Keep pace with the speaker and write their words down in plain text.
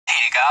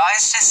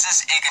guys, this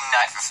is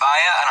Ignite for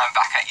Fire, and I'm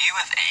back at you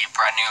with a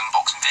brand new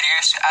unboxing video.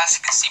 So as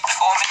you can see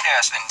before me,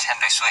 there's a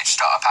Nintendo Switch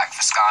starter pack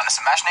for Skylanders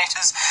and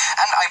Imaginators,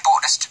 and I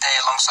bought this today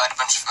alongside a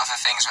bunch of other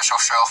things which I'll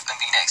show off in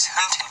the next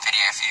hunting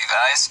video for you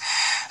guys.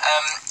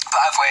 But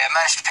either way, I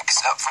managed to pick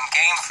this up from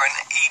Game for an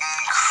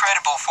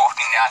incredible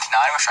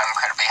 $14.99, which I'm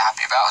incredibly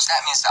happy about. So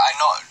that means that I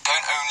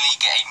don't only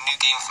get a new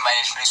game for my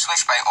Nintendo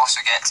Switch, but I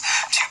also get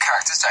two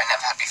characters that I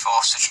never had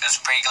before, such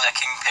as regular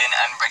Kingpin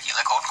and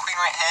regular Golden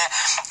Queen right here.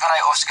 And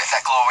I also get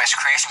that glorious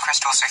creation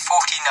crystal, so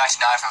 $14.99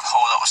 for the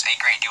whole lot was a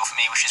great deal for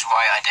me, which is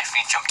why I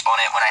definitely jumped on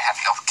it when I had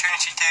the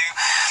opportunity to.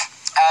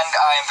 And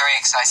I am very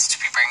excited to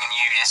be bringing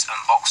you this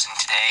unboxing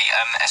today,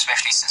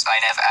 especially since I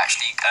never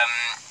actually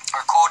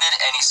recorded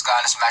any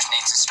Skylanders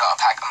Imaginators starter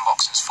pack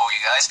unboxings for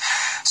you guys.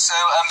 So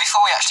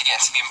before we actually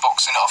get into the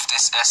unboxing of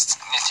this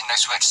Nintendo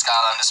Switch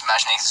Skylanders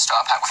Imaginators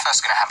starter pack, we're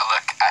first going to have a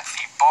look at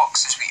the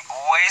box, as we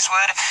always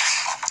would.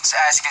 So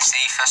as you can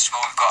see, first of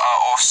all, we've got our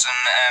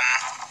awesome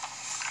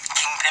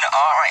Kingpin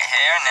art right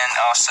here, and then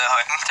our Sir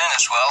Hoodington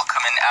as well,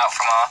 coming out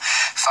from our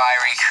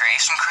fiery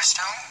creation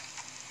crystal.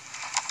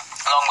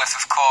 Along with,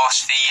 of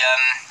course, the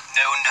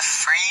No Under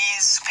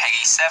Freeze,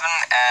 Peggy 7,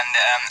 and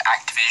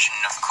Activision,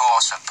 of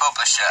course, a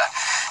publisher.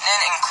 And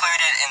then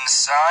included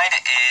inside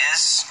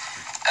is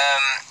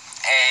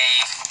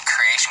a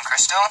creation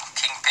crystal,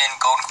 Kingpin,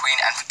 Golden Queen,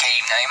 and the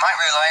game. Now, you might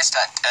realise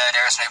that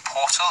there is no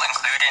portal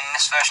included in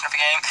this version of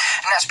the game,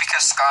 and that's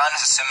because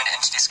Skylanders are summoned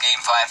into this game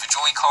via the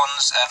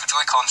Joy-Cons. The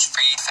Joy-Cons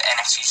feed for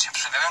NFC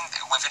chips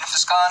within the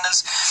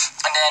Skylanders,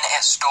 and then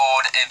it's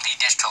stored in the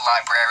digital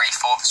library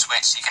for the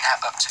Switch, so you can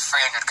have up to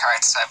 300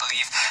 characters, I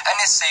believe, and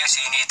this saves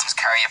you need to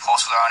carry a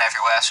portal around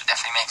everywhere, so it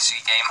definitely makes the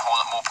game a whole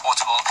lot more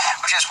portable,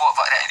 which is what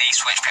the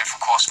Switch did,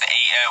 of course,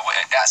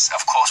 that's,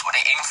 of course, what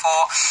they aim for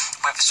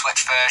with the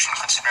Switch version,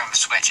 considering the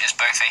Switch is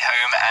both a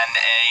home and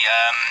a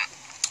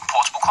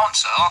portable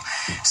console.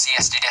 So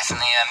yes, they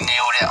definitely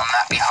nailed it on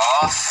that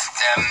behalf.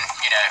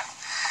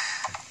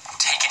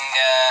 Taking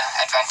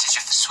advantage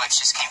of the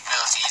Switch's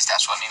capabilities,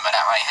 that's what I mean by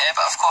that right here.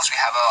 But of course we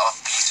have our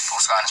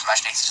beautiful Skylanders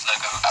Imaginators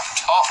logo up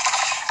top,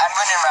 and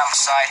running around the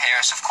side here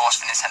is of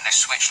course the Nintendo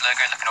Switch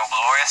logo, looking all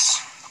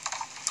glorious.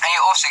 And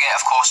you also get,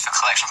 of course, the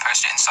collection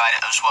poster inside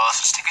it, as well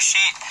as a sticker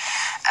sheet.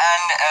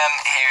 And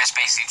here is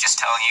basically just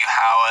telling you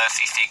how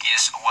the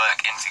figures work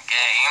in the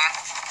game.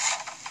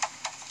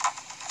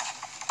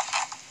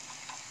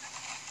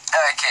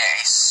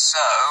 Okay, so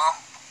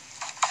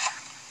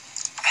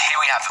here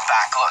we have the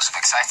back, lots of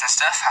exciting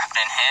stuff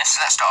happening here.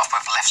 So let's start off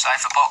with the left side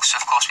of the box. So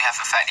of course we have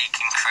the fact that you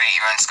can create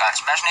your own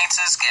Skylanders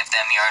Imaginators, give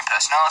them your own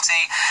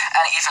personality,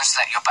 and even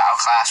select your battle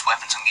class,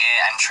 weapons and gear,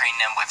 and train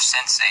them with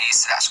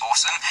senseis. So that's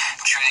awesome.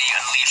 Truly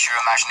unleash your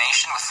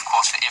imagination with, of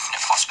course, the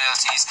infinite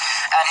possibilities.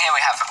 And here we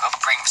have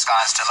bring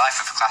Skylanders to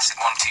life with the classic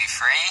 1, 2,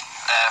 3.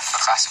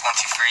 For classic 1,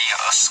 2,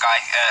 3, us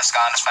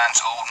Skylanders fans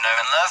all know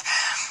and love.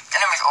 And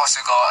then we've also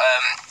got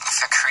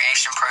the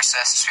creation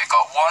process. So we've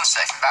got 1,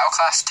 selecting battle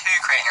class, 2,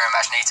 creating your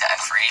Imaginator,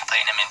 and 3,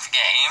 playing them in the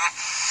game.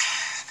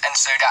 And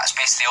so that's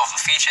basically all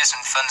the features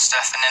and fun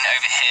stuff. And then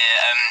over here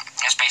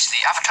is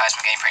basically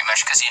advertisement game pretty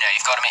much, because,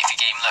 you've got to make the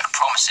game look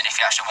promising if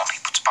you actually want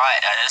people to buy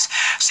it, that is.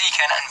 So you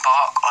can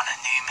embark on a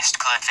new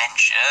mystical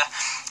adventure,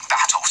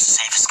 battle to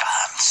save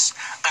Skylanders,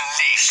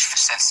 unleash the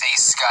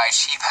Sensei's Sky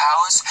Chi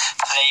powers,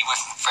 play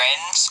with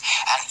friends,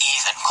 and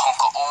even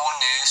conquer all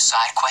new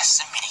side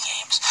quests and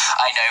minigames.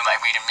 I know my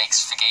reading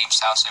makes the game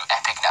sound so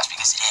epic, and that's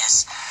because it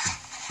is.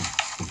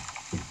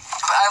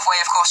 But either way,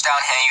 of course, down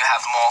here you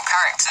have more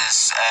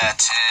characters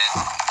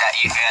that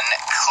you can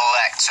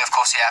collect. So, of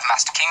course, you have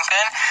Master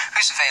Kingpin,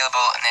 who's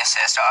available in this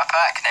here starter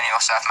pack. And then you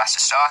also have Master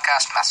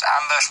Starcast, Master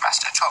Ambush,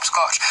 Master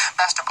Chopscotch,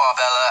 Master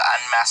Barbella,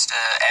 and Master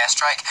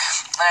Airstrike.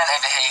 And then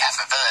over here you have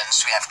the villains.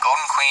 So we have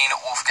Golden Queen,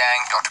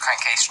 Wolfgang, Dr.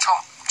 Crankcase,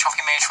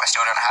 Choppy Mage, who I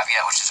still don't have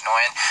yet, which is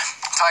annoying,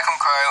 Tycoon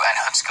Crow, and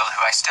Hunskill,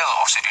 who I still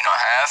also do not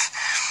have.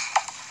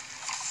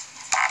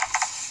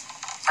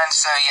 And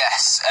so,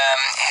 yes,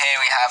 here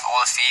we have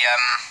all of the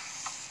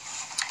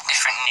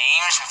different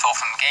names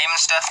involved from the game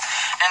and stuff.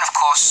 And of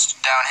course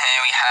down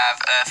here we have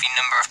the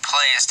number of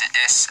players that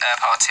this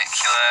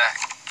particular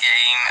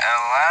game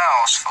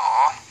allows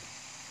for.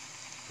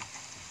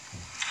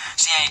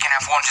 So yeah, you can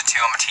have 1 to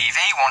 2 on the TV,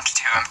 1 to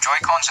 2 on the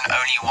Joy-Cons, and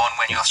only 1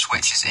 when your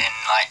Switch is in,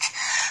 like,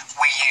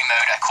 Wii U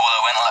mode, I call it,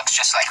 when it looks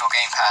just like your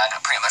gamepad,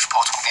 a pretty much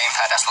portable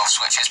gamepad. That's what the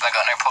Switch is, but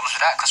I got no problems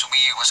with that, because the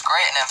Wii U was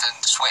great, and then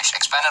the Switch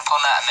expanded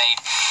upon that and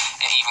made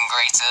it even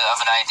greater of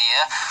an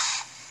idea.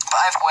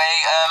 But either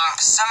way,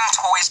 some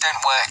toys don't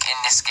work in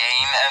this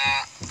game.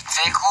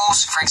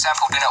 Vehicles, for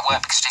example, do not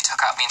work because they took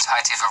out the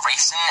entirety of the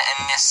racing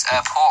in this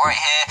port right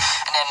here,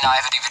 and then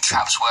neither do the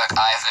traps work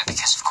either,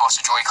 because of course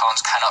the Joy-Cons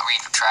cannot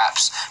read the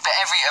traps. But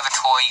every other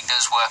toy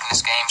does work in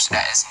this game, so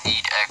that is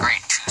indeed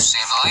great to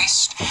say the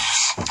least.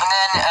 And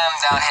then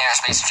down here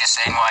is basically just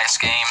saying why this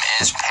game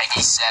is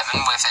Peggy 7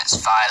 with its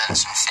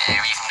violence and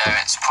fear, even though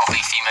it's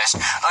probably the most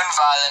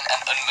unviolent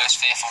and unmost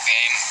fearful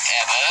game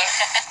ever.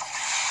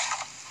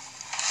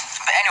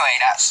 But anyway,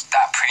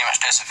 that pretty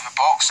much does it for the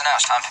box, and now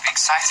it's time for the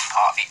exciting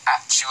part, the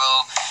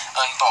actual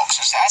unbox.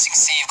 And so as you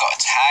can see, you've got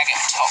a tag at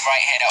the top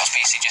right here that was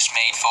basically just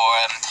made for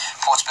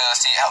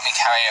portability. It helped me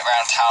carry it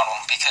around town,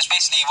 because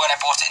basically when I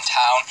bought it in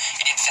town,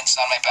 it didn't fit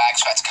inside my bag,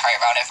 so I had to carry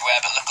it around everywhere.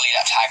 But luckily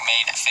that tag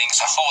made things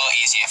a whole lot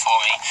easier for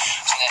me,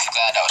 so I'm therefore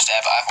glad that was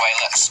there. But either way,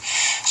 let's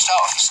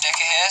start with a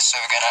sticker here. So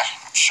we're gonna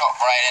chop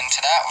right into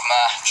that with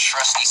my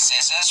trusty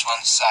scissors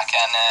once I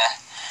can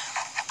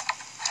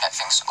get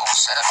things all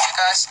set up for you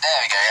guys. There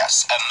we go,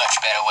 that's a much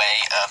better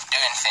way of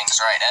doing things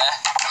right there.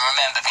 And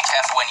remember, be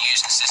careful when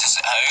using scissors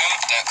at home,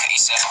 don't cut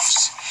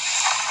yourselves.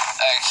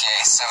 Okay,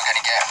 so we're going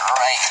to get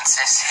right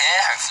into this here.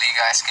 Hopefully you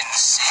guys can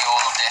see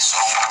all of this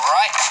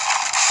alright.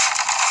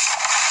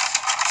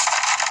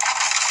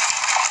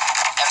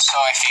 I'm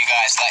sorry for you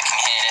guys that can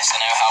hear this, I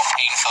know how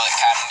painful it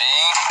can be.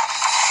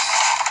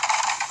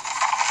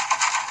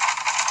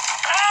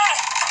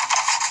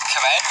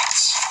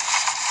 Commence.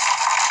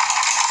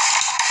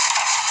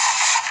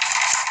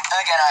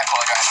 Again, I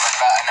apologise about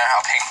that, I know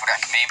how painful that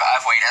can be, but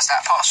I've waited as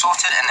that part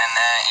sorted, and then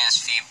there is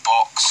the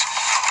box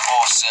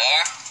also.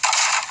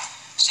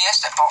 So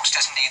yes, that box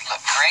does indeed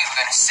look great.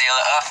 We're going to seal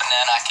it up, and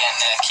then I can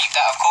keep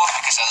that, of course,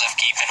 because I love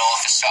keeping all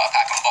of the starter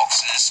pack and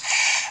boxes,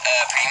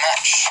 pretty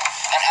much.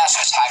 And as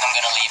for the tag, I'm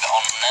going to leave it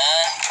on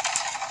there.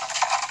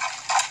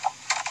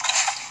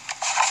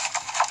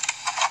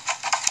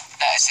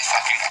 That is if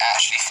I can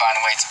actually find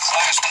a way to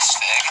close this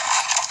thing.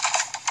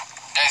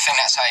 Don't think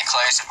that's how you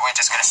close it, we're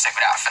just going to stick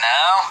with that for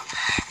now,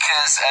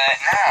 because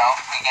now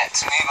we get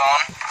to move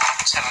on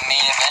to the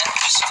main event,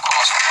 which is of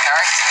course for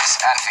characters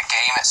and the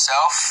game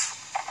itself.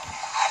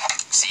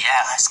 So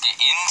yeah, let's get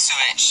into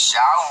it,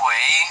 shall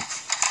we?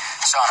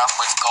 Starting off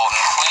with Golden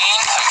Queen.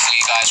 Hopefully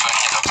you guys won't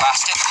hit the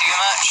plastic too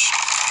much.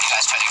 If you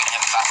guys totally going to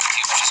hit the plastic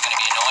too much, it's going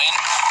to be annoying.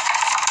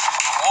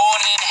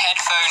 Warning,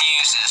 headphone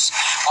users.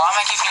 Why am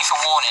I giving you the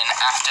warning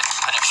after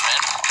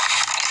punishment?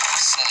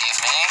 Silly of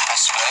me, I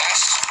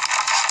suppose.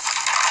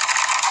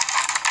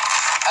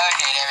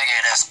 Okay, there we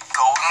go, there's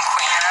Golden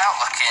Queen out,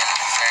 looking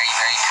very,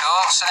 very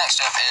cool. So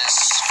next up is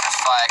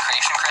Fire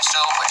Creation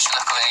Crystal, which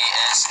luckily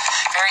is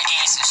very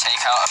easy to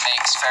take out and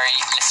makes very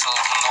little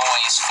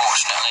noise,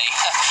 fortunately.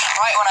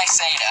 Right when I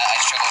say that, I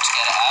struggle to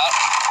get it out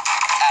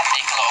and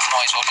make a lot of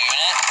noise while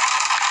doing it.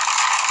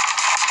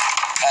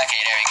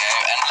 Okay, there we go.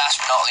 And last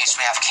but not least,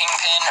 we have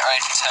Kingpin,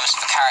 right, in terms of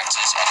the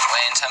characters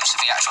anyway. In terms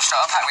of the actual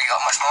starter pack, we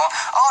got much more.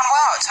 Oh, and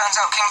wow, it turns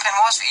out Kingpin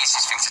was the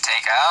easiest thing to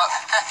take out.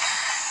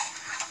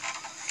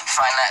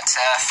 Find that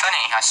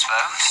funny, I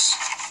suppose.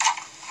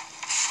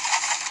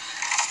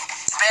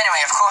 But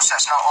anyway, of course,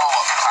 that's not all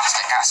what the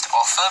plastic has to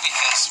offer,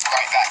 because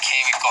right back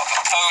here we've got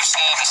the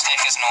poster, the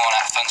stickers, and all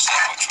that fun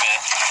stuff, which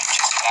we're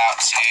just about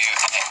to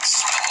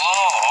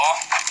explore.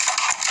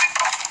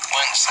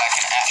 Once I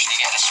can actually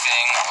get this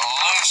thing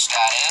loose,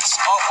 that is.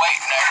 Oh,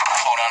 wait, no,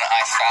 hold on,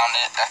 I found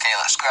it. Okay,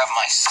 let's grab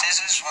my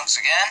scissors once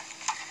again.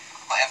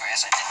 Whatever it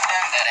is I didn't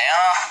know, there they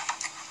are.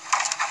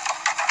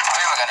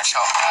 Boom, we're going to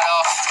chop that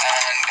off,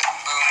 and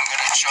boom, we're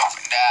going to chop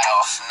that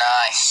off.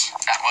 Nice.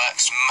 That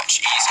works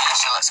much easier,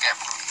 so let's get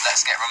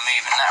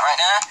removing that right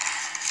now.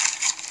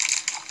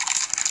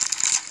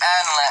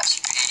 And let's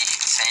be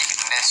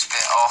taking this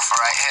bit off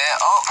right here.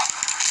 Oh.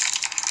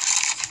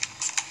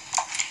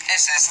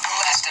 This is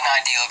less than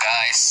ideal,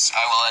 guys,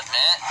 I will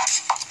admit.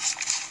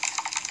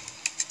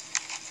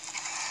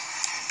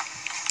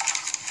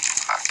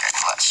 Okay,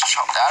 let's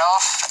chop that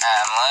off,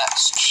 and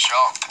let's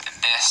chop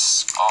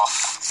this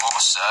off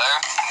also.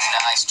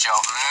 Nice job,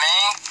 me.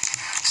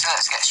 So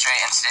let's get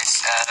straight into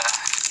this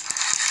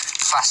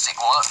plastic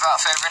wallet without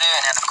further ado,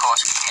 and then of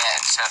course we can get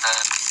into the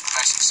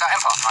most exciting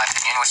part, in my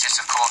opinion, which is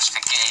of course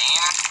the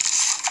game.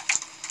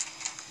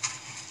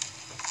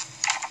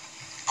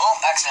 Oh,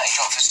 accidentally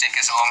dropped the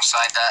stickers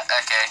alongside that.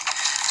 Okay,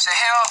 so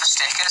here are the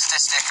stickers.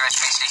 This sticker is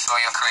basically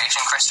for your creation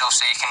crystal,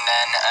 so you can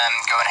then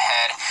go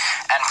ahead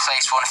and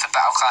place one of the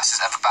battle classes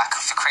at the back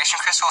of the creation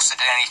crystal, so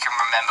then you can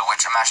remember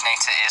which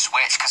Imaginator is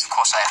which, because of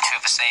course I have two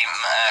of the same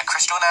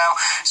crystal now,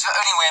 so the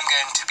only way I'm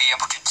going to be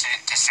able to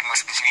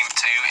distinguish between the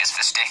two is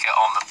the sticker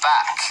on the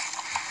back.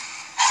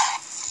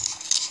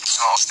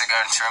 I'm also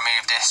going to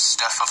remove this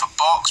stuff of a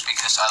box,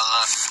 because I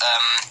love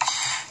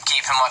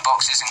keeping my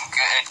boxes in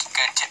good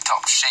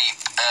tip-top shape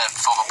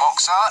for the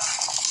box art.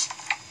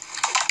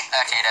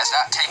 Okay, there's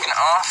that taken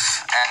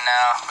off, and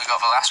now we've got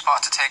the last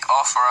part to take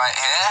off right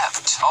here at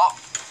the top.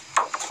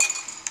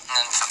 And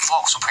then the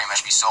box will pretty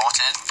much be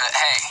sorted, but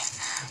hey,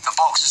 the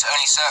box is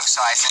only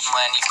circumcising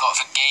when you've got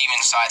the game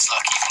inside to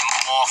look even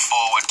more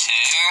forward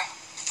to.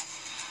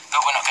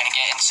 But we're not going to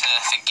get into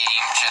the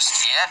game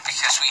just yet,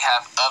 because we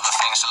have other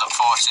things to look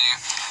forward to,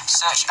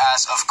 such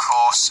as, of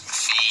course,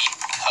 the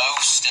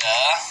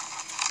poster,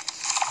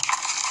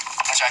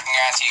 which I can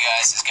guarantee you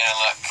guys is going to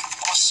look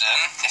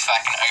awesome if I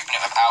can open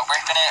it without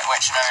ripping it,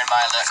 which knowing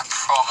my luck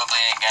probably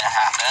ain't going to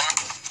happen.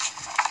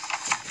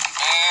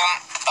 Boom.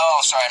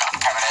 Oh, sorry, not the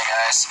camera there,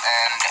 guys.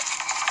 And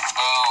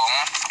boom.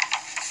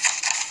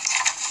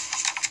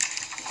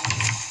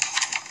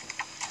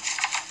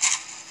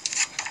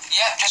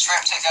 Yep, just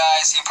ripped it,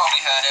 guys. You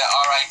probably heard it.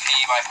 R.I.P.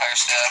 my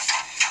poster.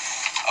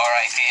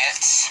 R.I.P.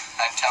 it.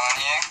 I'm telling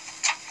you.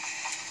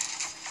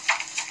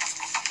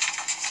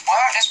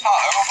 Right, this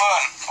part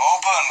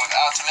open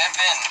without a lip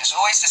in. There's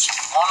always this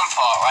one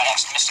part right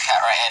next to Mr. Cat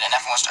right here that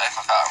never wants to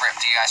open without a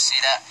rip. Do you guys see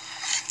that?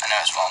 I know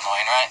it's well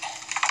annoying, right?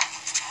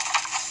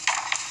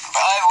 But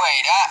either way,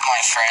 that,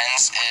 my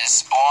friends,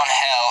 is one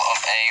hell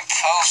of a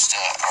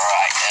poster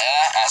right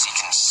there. As you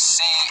can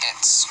see,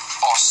 it's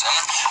awesome.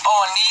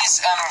 Oh, and these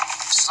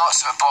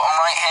slots at the bottom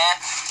right here,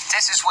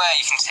 this is where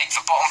you can take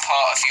the bottom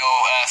part of your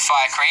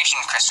fire creation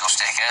crystal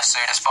sticker.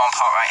 So this bottom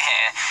part right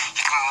here,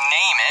 you can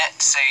name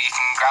it. So you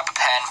can grab a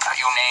pen, put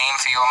your name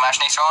for your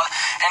Imaginator on,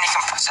 and then you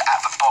can put it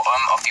at the bottom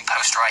of the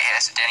poster right here.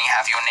 So then you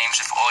have your names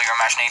of all your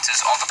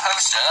Imaginators on the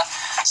poster.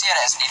 So yeah,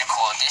 that's indeed a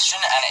cool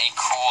addition and a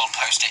cool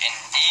poster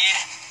indeed.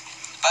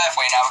 But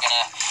anyway, now we're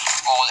going to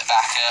roll it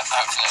back up.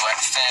 Hopefully it won't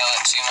fail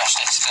it too much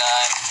this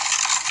time.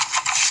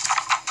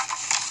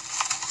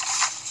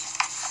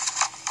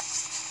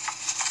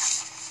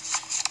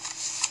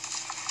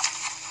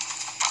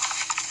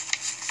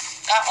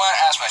 That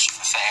weren't as much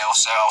of a fail,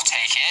 so I'll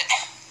take it.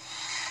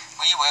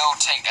 We will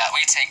take that.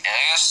 We take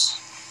those.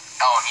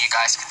 Oh, and you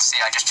guys can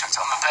see I just chucked it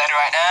on the bed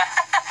right there.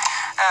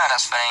 Oh,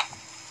 that's funny.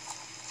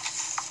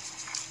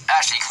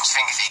 Actually, you can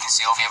think if you can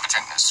see all the other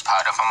junk that's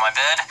piled up on my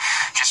bed.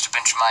 Just a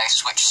bunch of my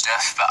Switch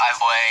stuff, but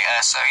either way,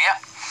 so yeah.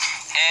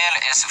 Here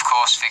is, of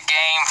course, the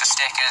game, the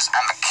stickers,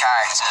 and the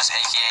characters,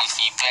 aka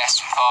the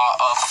best part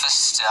of the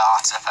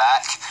starter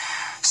pack.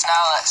 So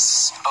now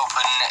let's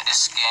open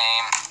this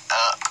game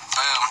up.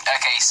 Boom.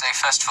 Okay, so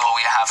first of all,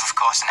 we have, of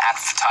course, an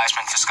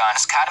advertisement for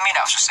Skylanders Academy.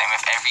 That was the same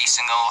with every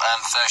single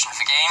version of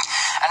the game.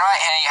 And right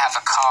here you have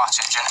a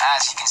cartridge, and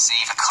as you can see,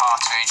 the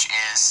cartridge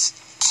is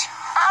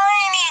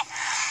tiny.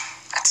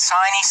 A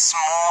tiny,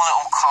 small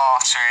little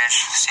cartridge.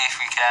 Let's see if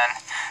we can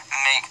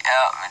make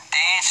out the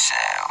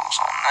details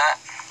on that.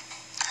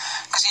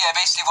 Because, yeah,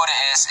 basically what it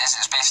is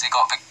it's basically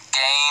got the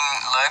game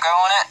logo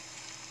on it.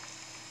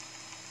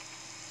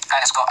 And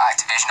it's got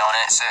Activision on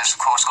it. So it's, of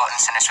course, got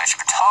Nintendo Switch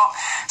at the top,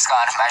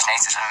 Skylanders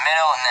Imaginators in the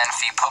middle, and then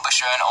the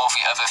publisher and all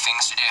the other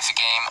things to do with the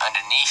game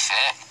underneath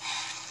it.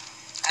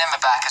 And then the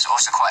back is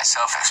also quite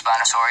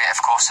self-explanatory. It,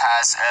 of course,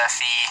 has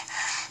the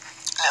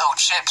little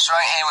chips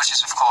right here, which is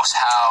of course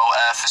how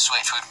the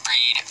Switch would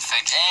read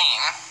the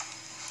game.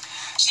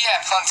 So yeah,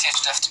 plenty of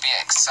stuff to be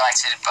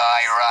excited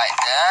by right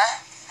there.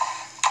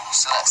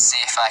 So let's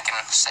see if I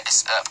can set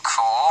this up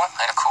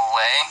in a cool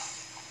way.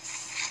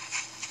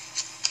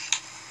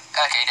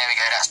 Okay, there we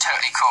go, that's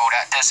totally cool.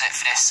 That does it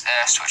for this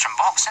Switch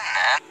unboxing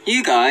there.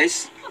 You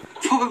guys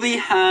probably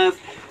have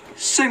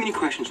so many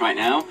questions right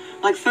now.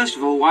 Like, first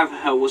of all, why the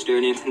hell was there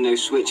a Nintendo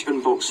Switch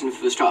unboxing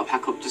for the starter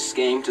pack of this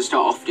game to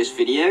start off this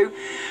video?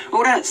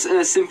 Well, that's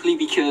simply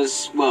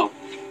because, well,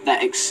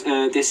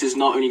 this is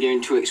not only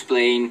going to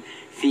explain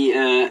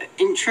the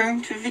intro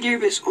to the video,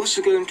 but it's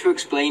also going to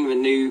explain the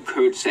new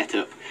code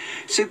setup.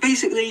 So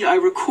basically, I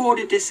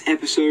recorded this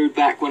episode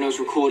back when I was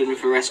recording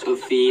the rest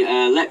of the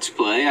Let's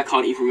Play. I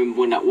can't even remember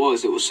when that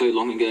was, it was so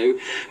long ago.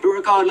 But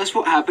regardless,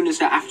 what happened is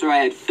that after I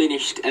had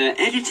finished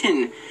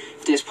editing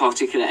this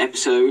particular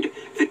episode,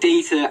 the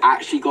data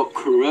actually got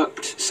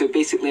corrupt. So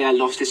basically, I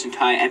lost this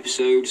entire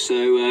episode, so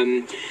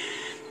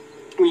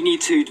we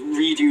need to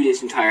redo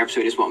this entire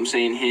episode is what I'm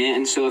saying here.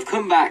 And so I've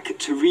come back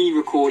to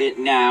re-record it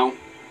now.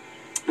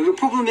 But the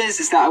problem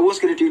is that I was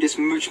going to do this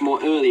much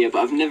more earlier, but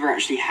I've never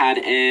actually had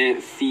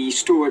the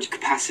storage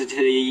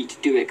capacity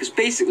to do it, because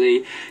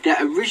basically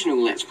that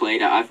original Let's Play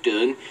that I've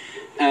done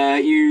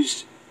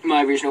used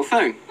my original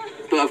phone.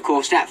 But of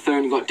course that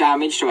phone got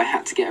damaged, so I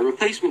had to get a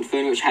replacement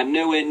phone which had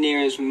nowhere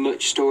near as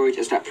much storage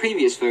as that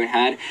previous phone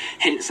had,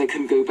 hence I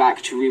couldn't go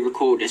back to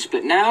re-record this.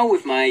 But now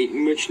with my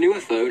much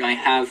newer phone, I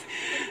have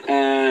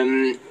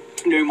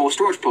no more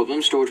storage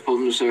problems. Storage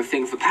problems are a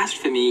thing of the past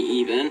for me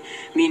even,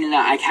 meaning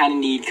that I can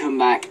indeed come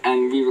back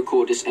and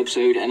re-record this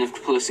episode, and of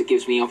course it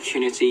gives me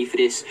opportunity for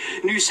this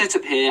new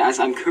setup here, as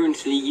I'm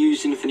currently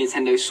using the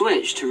Nintendo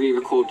Switch to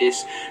re-record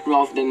this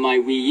rather than my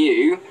Wii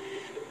U.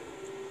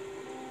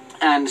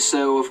 And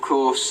so, of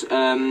course,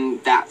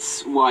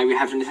 that's why we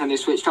have the Nintendo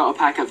Switch starter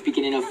pack at the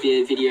beginning of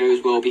the video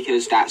as well,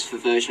 because that's the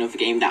version of the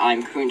game that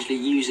I'm currently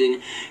using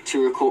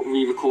to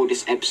re-record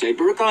this episode.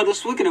 But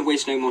regardless, we're going to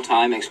waste no more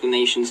time.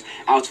 Explanations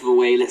out of the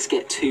way. Let's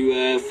get to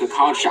the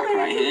card shack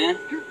right here.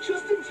 You're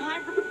just in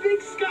time for the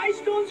big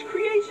Skystones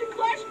Creation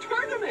Clash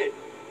tournament!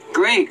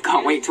 Great,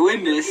 can't wait to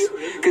win this.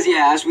 Because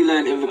yeah, as we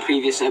learned in the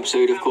previous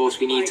episode, of course,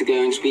 we need to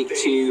go and speak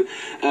to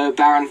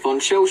Baron von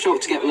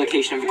Shellshock to get the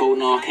location of the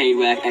Golden Arcade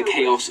where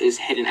Chaos is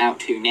heading out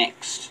to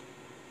next.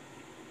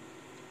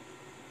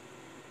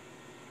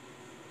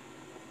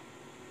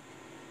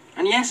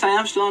 And yes, I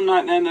am still on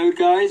Nightmare mode,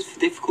 guys. The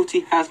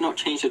difficulty has not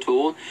changed at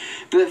all.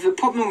 But the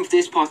problem with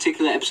this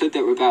particular episode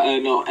that we're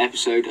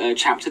about,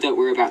 chapter that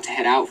we're about to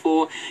head out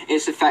for,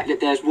 is the fact that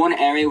there's one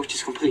area which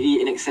is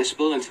completely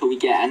inaccessible until we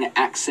get an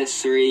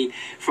accessory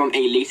from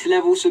a later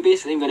level. So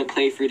basically, I'm going to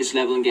play through this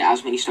level and get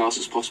as many stars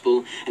as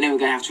possible, and then we're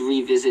going to have to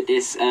revisit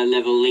this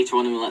level later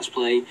on in the Let's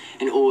Play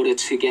in order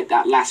to get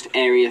that last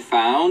area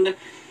found.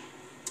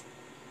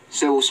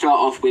 So we'll start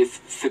off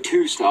with the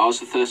 2 stars,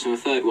 the first and the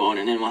third one,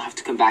 and then we'll have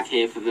to come back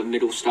here for the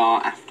middle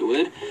star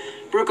afterward.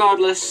 But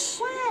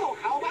regardless, Wow,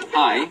 how about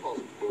Hi.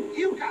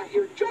 You got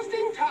here just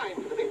in time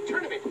for the big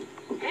tournament.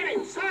 Head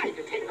inside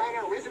to take on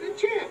our resident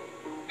champ,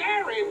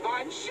 Baron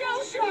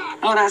Shellshock.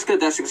 Oh, that's good.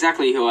 That's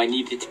exactly who I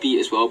needed to beat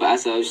as well. But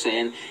as I was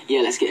saying,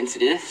 yeah, let's get into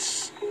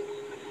this.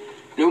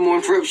 No more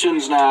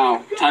interruptions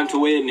now. Time to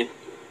win.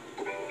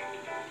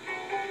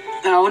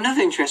 Now,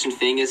 another interesting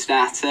thing is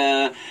that,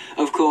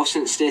 of course,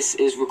 since this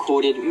is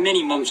recorded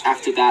many months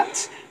after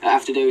that,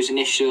 after those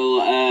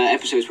initial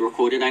episodes were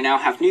recorded, I now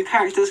have new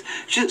characters,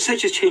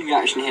 such as Chain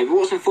Reaction here. But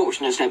what's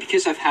unfortunate is that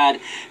because I've had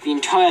the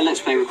entire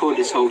Let's Play recorded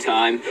this whole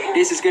time,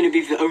 this is going to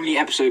be the only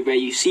episode where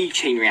you see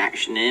Chain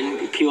Reaction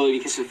in, purely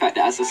because of the fact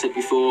that, as I said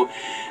before,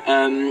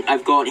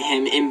 I've got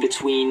him in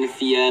between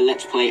the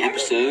Let's Play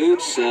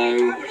episodes,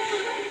 so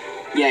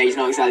yeah, he's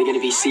not exactly going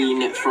to be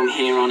seen from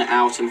here on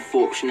out,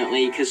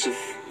 unfortunately, because of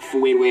the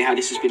weird way how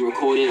this has been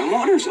recorded. And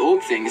what are those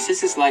orb things?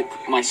 This is like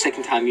my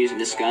second time using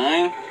this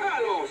guy.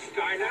 Hello,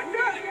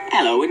 Skylander.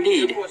 Hello,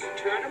 indeed. It was a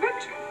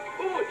tournament?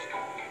 Good.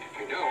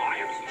 You know I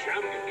am the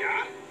champion,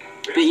 yeah?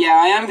 But yeah,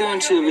 I am going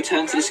to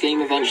return to this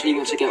game eventually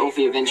once I get all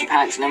the adventure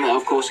packs, and I'm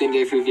of course going to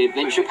go through the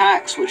adventure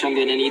packs, which I'm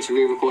going to need to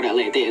re-record at a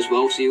later date as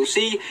well, so you'll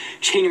see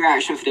Chain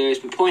Reaction for those.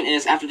 But the point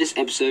is, after this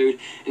episode,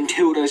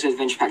 until those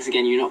adventure packs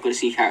again, you're not going to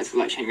see characters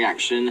like Chain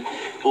Reaction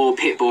or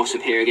Pit Boss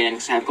appear again,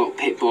 because I've got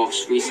Pit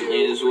Boss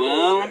recently as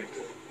well.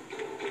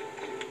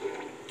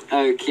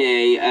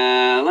 Okay,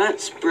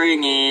 let's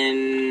bring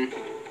in...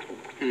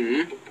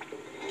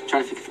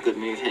 trying to think of a good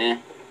move here.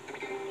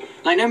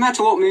 Like, no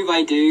matter what move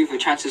I do, the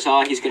chances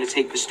are he's going to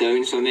take the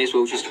stone, so I may as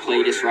well just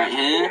play this right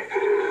here.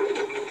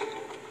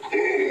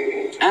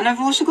 And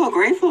I've also got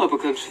Grateful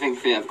because I think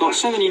of it. I've got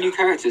so many new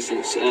characters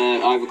since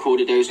I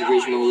recorded those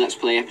original Let's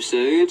Play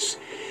episodes.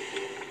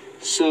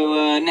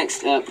 So,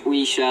 next up,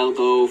 we shall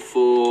go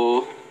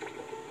for...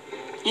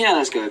 Yeah,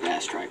 let's go with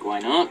Airstrike, why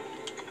not?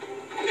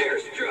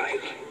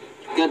 Airstrike.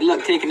 Good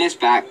luck taking this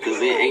back,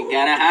 because it ain't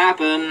gonna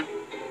happen.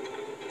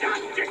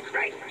 Dr.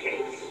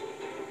 Crankcase.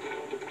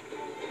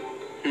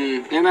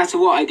 No matter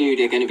what I do,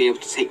 they're going to be able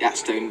to take that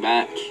stone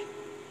back.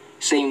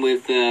 Same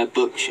with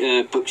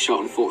Bookshot,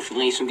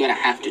 unfortunately, so I'm going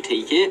to have to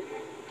take it.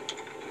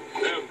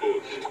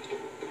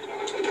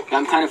 But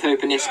I'm kind of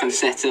hoping this can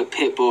set up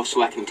Pit Boss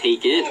so I can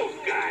take it.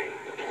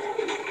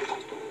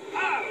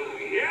 Oh,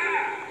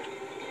 yeah.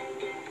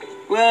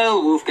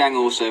 Well, Wolfgang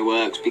also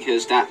works,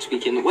 because that's we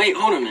can... Wait,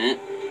 hold on a minute.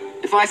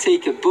 If I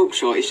take a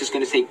Bookshot, it's just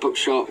going to take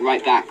Bookshot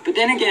right back. But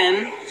then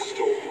again,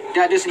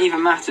 that doesn't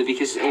even matter,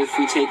 because if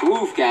we take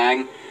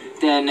Wolfgang...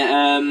 then,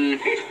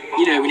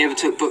 you know, we never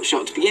took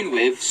Bookshot to begin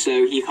with,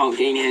 so he can't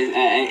gain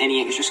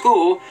any extra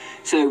score,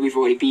 so we've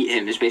already beat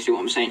him, is basically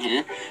what I'm saying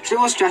here. So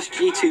there was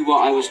strategy to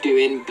what I was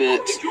doing,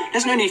 but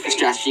there's no need for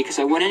strategy, because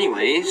I won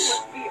anyways.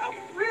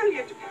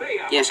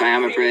 Yes, I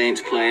am a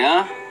brilliant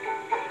player.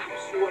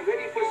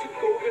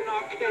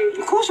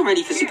 Of course I'm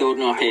ready for the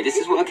Golden Arcade, this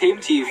is what I came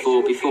to you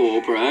for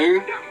before, bro.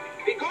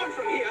 Be gone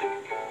from here,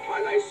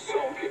 while I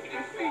soak in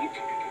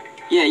defeat.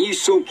 Yeah, you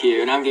sulk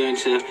you, and I'm going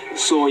to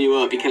saw you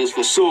up, because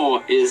the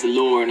saw is the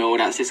law and all.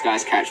 That's this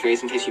guy's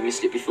catchphrase, in case you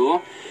missed it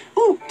before.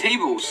 Ooh,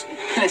 tables.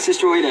 Let's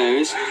destroy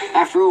those.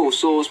 After all,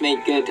 saws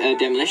make good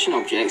demolition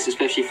objects,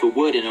 especially for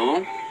wood and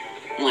all.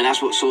 Well,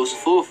 that's what saws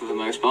are for the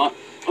most part.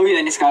 Oh yeah,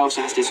 and this guy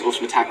also has this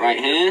awesome attack right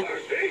here.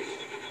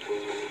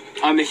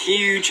 I'm a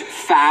huge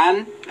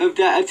fan of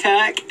that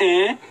attack.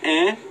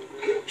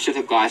 Shut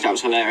up, guys, that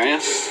was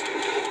hilarious.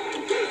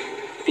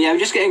 But yeah, I'm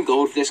just getting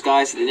gold for this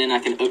guy, so that then I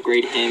can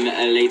upgrade him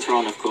later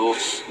on, of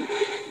course.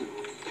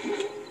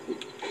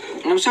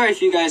 And I'm sorry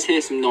if you guys hear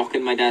some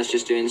knocking. My dad's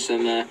just doing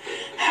some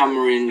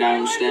hammering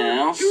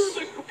downstairs.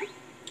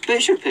 But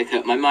it should pick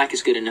up. My mic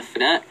is good enough for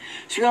that.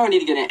 So we are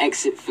only going to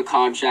exit the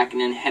card jack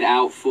and then head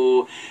out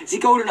for the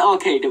Golden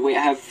Arcade that we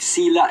have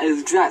the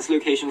exact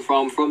location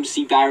from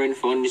the Baron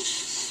von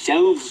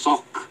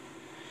Shellshock.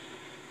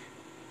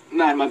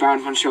 Man, my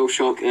Baron von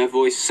Shellshock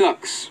voice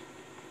sucks.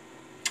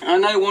 I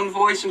know one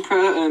voice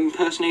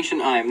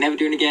impersonation I am never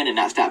doing again, and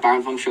that's that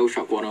Baron von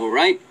Shellshock one,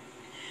 alright?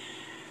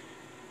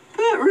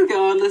 But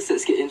regardless,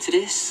 let's get into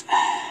this.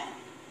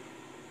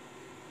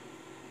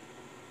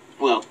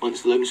 Well,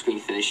 once the loading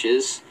screen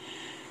finishes.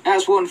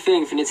 That's one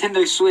thing, for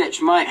Nintendo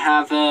Switch might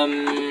have,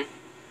 the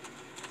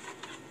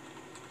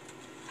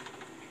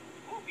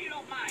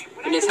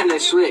Nintendo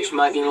Switch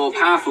might be more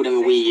powerful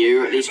than the Wii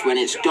U, or at least when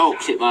it's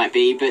docked it might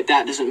be, but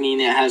that doesn't mean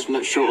it has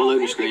much shorter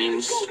loading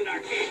screens.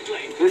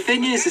 The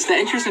thing is the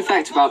interesting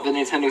fact about the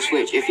Nintendo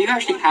Switch, if you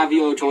actually have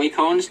your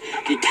Joy-Cons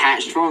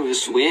detached from the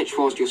Switch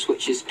whilst your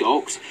Switch is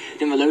docked,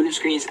 then the loading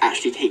screens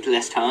actually take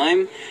less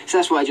time. So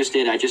that's what I just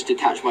did, I just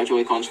detached my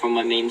Joy-Cons from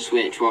my main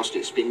Switch whilst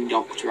it's been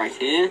docked right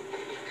here.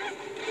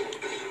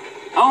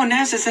 Oh, and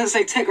there's a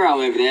Sensei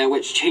Tigral over there,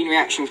 which Chain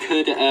Reaction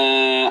could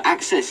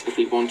access if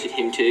we wanted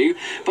him to.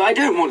 But I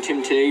don't want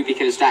him to,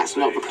 because that's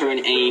not the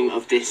current aim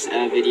of this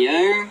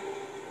video.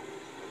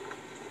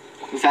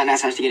 In fact,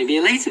 that's actually going to be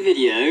a later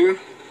video.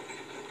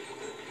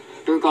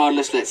 But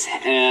regardless, let's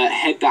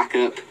head back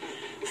up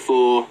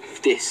for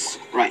this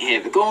right here.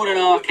 The Golden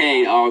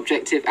Arcade, our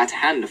objective at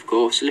hand, of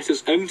course. Let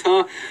us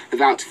enter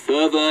without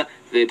further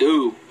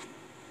ado.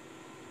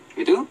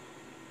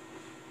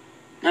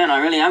 Man, I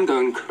really am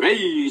going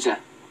crazy. But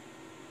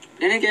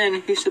then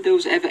again, who said there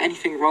was ever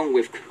anything wrong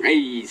with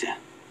crazy?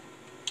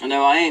 I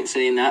know I ain't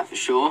saying that for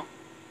sure.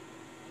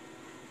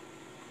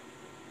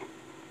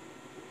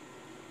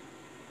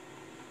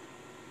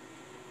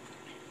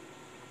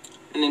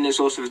 And then there's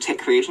also the tech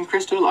creation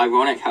crystal.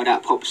 Ironic how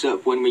that pops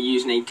up when we're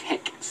using a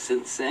tech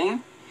sensei.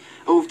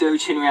 Although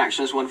Chain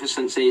Reaction is one of the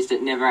senseis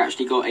that never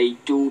actually got a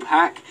dual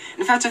pack.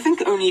 In fact, I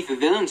think only the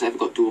villains ever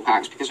got dual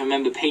packs, because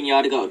remember,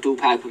 Pinata got a dual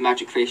pack with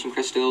Magic Creation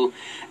Crystal,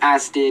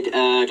 as did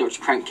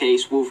Dr.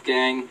 Crankcase,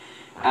 Wolfgang,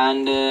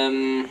 and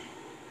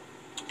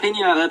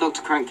Pinata,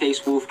 Dr.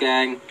 Crankcase,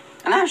 Wolfgang,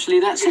 and actually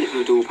that's it for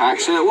the dual pack.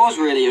 So it was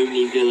really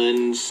only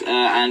villains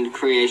and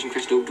Creation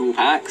Crystal dual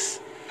packs.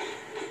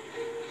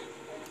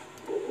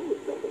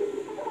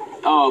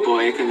 Oh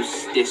boy, here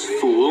comes this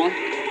fool.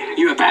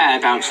 You're a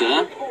bad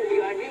bouncer.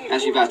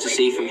 As you're about to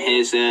see from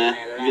his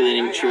villain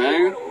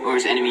intro, or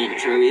his enemy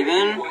intro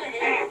even.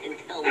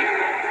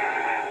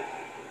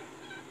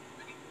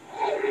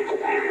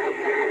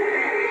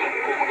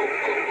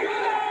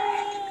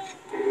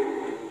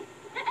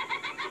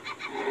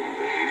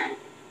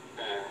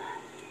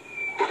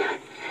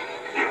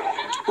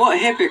 What a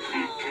hypocrite.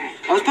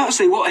 I was about to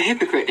say, what a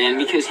hypocrite then,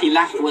 because he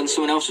laughed when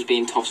someone else was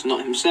being tossed,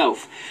 not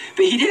himself.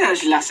 But he did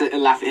actually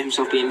laugh at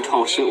himself being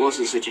tossed, so it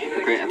wasn't such a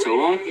hypocrite at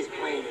all.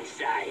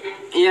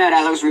 Yeah,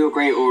 that looks real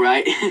great,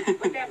 alright.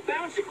 But that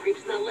bouncer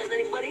creep's not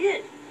letting anybody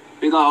in.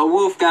 We got a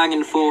Wolfgang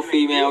and 4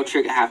 female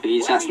trigger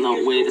happies, that's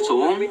not weird at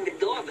all. Ring the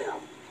doorbell.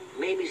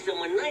 Maybe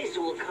someone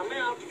nicer will come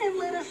out and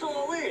let us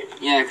all in.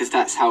 Yeah, because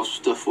that's how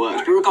stuff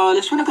works. But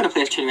regardless, we're not going to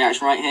play a chain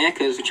reaction right here,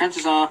 because the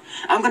chances are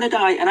I'm going to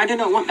die, and I do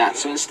not want that.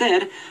 So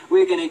instead,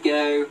 we're going to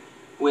go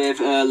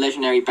with a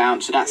legendary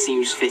bouncer. That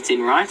seems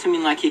fitting, right? I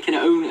mean, like, you can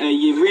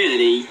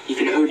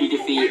only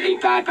defeat a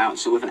bad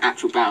bouncer with an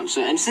actual bouncer.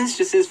 And since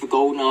this is the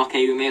golden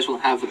arcade, we may as well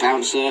have the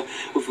bouncer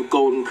with the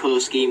golden colour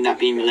scheme, that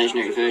being the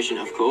legendary version,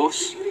 of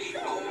course.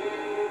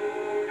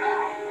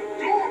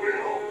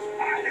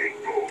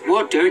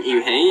 What don't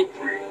you hate?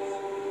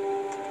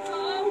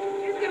 Oh,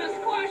 he's gonna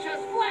squash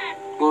us flat.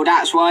 Well,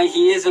 that's why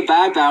he is a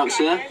bad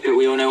bouncer. But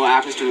we all know what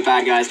happens to the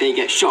bad guys. They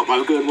get shot by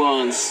the good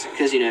ones.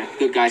 Because, you know,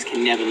 good guys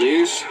can never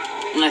lose.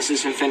 Unless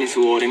it's Infinity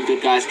Ward, and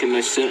good guys can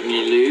most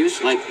certainly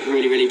lose. Like,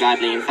 really, really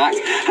badly, in fact.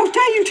 How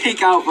dare you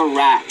take out the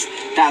rat?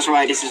 That's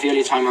right, this is the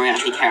only time where I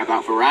actually care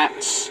about the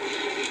rats.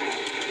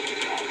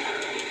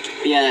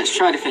 But yeah, let's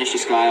try to finish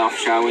this guy off,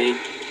 shall we?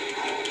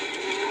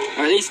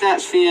 Or at least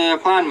that's the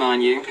plan,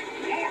 mind you.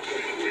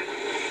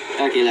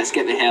 Okay, let's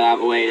get the hell out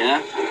of the way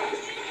there.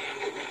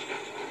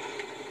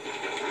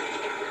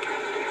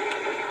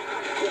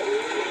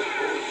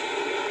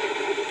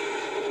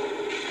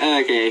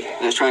 Okay,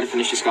 let's try to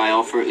finish this guy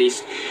off, or at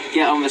least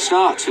get on the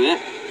start to it.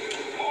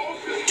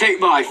 Take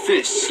my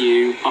fists,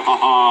 you! Ha ha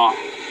ha!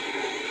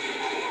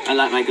 I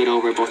like my good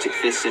old robotic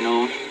fists and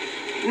all.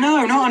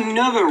 No, not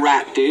another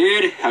rat,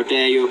 dude! How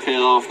dare you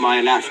kill off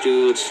my latch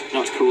dudes?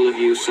 Not cool of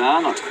you,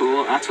 sir. Not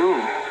cool at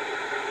all.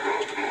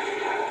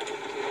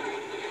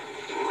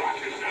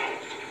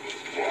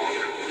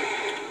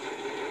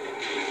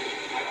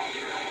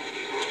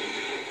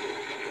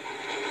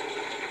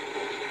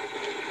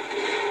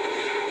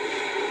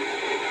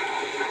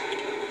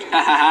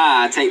 Ha ha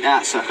ha, take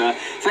that, sucker.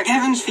 Thank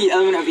heavens the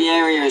element of the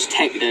area is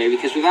tech, though,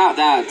 because without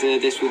that,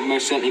 this would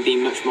most certainly be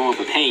much more of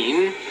a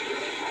pain.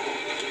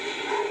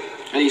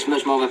 At least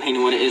much more of a pain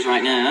than what it is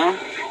right now.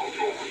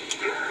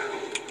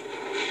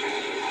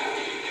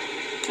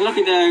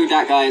 Luckily, though,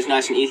 that guy is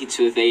nice and easy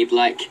to evade,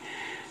 like,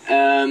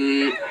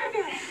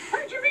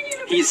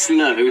 he's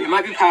slow. He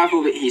might be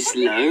powerful, but he's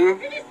slow.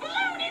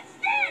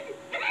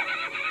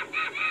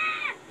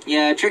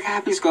 Yeah, Trick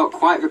Happy's got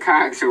quite the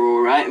character,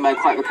 alright, and by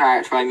quite the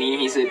character I mean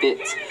he's a bit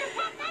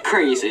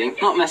crazy.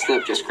 Not messed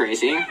up, just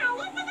crazy.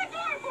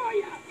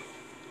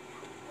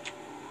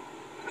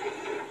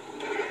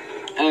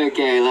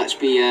 Okay, let's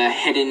be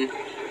heading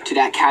to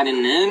that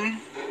cannon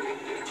then.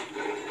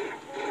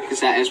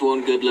 Because that is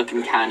one good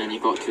looking cannon,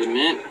 you've got to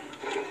admit.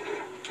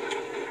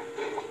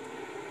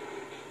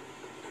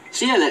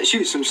 So yeah, let's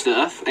shoot some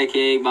stuff,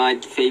 aka my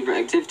favourite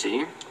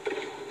activity.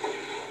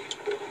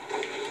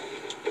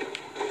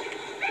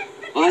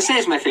 Well, I say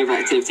it's my favourite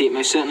activity, it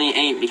most certainly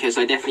ain't, because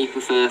I definitely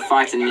prefer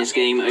fighting in this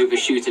game over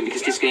shooting,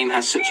 because this game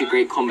has such a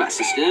great combat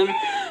system.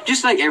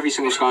 Just like every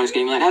single Skylanders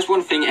game, like that's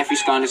one thing every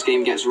Skylanders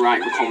game gets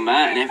right with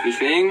combat and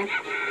everything.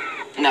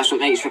 And that's what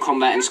makes the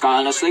combat in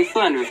Skylanders so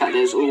fun, the fact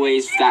there's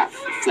always that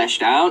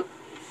fleshed out.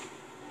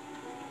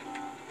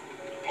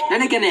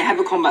 Then again, they have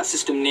a combat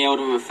system nailed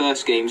on the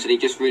first game, so they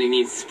just really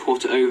need to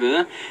port it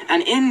over.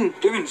 And in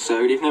doing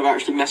so, they've never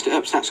actually messed it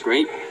up, so that's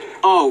great.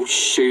 Oh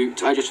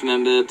shoot, I just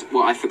remembered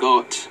what I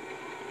forgot.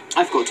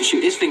 I forgot to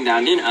shoot this thing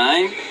down, didn't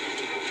I?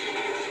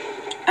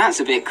 That's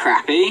a bit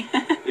crappy.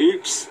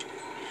 Oops.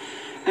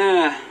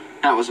 That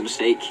was a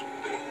mistake.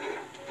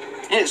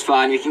 It's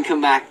fine, we can come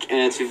back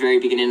to the very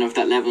beginning of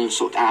that level and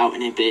sort that out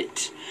in a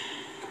bit.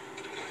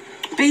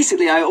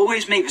 Basically, I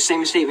always make the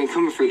same mistake when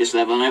coming through this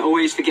level, and I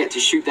always forget to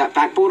shoot that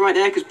backboard right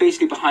there, because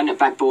basically behind that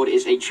backboard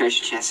is a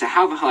treasure chest. So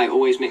how the hell I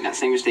always make that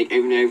same mistake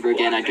over and over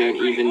again, I don't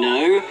even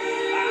know.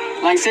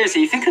 Like,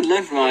 seriously, you think I'd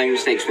learn from my own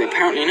mistakes, but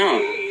apparently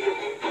not.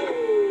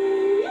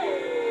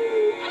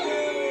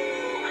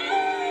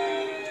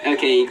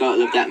 Okay, you gotta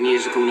love that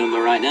musical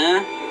number right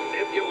there.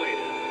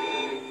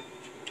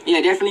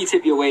 Yeah, definitely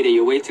tip your waiter.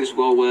 Your waiter's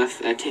well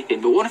worth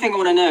tipping. But one thing I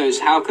want to know is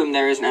how come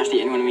there isn't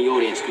actually anyone in the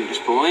audience at this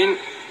point?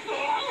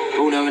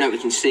 Oh, no, we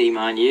can see,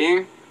 mind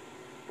you.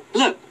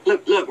 Look,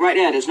 right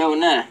there, there's no one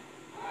there.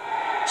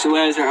 So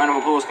where's their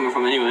animal paws coming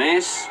from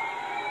anyways?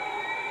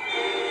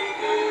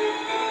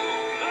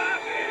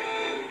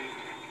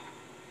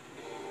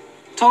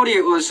 Told you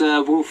it was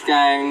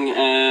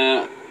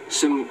Wolfgang,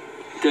 some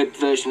good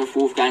version of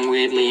Wolfgang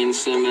weirdly, and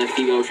some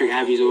female trick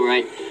habbies,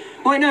 alright.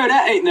 Wait, no,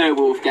 that ain't no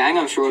Wolfgang.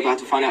 I'm sure we're about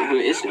to find out who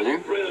it is, though.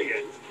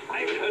 Brilliant. I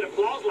haven't heard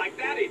applause like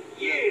that in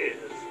years.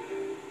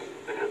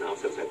 And now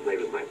since I played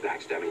with my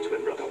backstabbing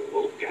twin brother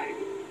Wolfgang,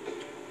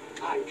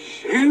 I'm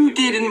sure... Who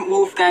didn't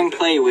Wolfgang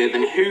play with,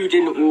 and who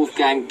didn't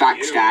Wolfgang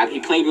backstab?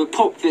 He played with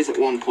Pop Fizz at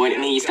one point,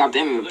 and he stabbed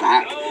him in the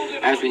back,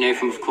 as we know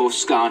from, of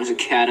course, Skylanders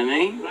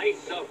Academy.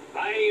 Place of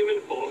fame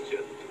and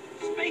fortune.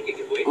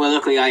 Speaking of which... Well,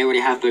 luckily I already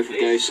have both of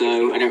those,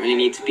 so I don't really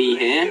need to be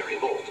here.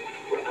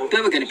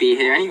 But we're going to be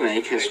here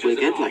anyway, because we're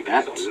good like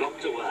that.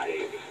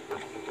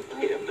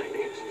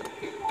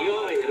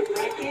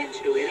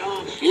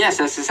 Yes,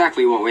 that's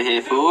exactly what we're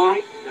here for.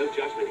 No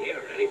judgment here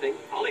or anything.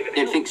 I'll leave it.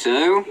 Didn't think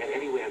so. Get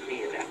anywhere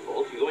near that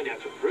fault, you're going to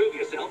have to prove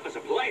yourself as a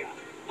player.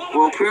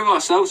 We'll prove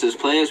ourselves as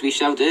players, we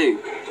shall do.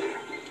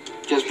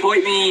 Just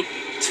point me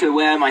to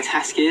where my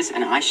task is,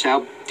 and I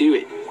shall do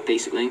it,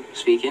 basically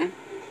speaking.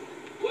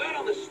 Word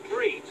on the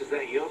streets is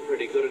that you're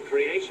pretty good at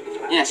creations.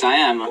 Yes, I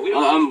am.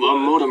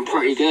 I'm more than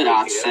pretty good,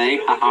 I'd say.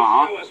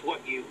 Haha. Show us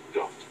what you've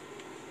got.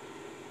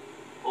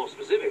 More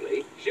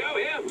specifically, show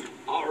him,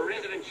 our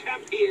resident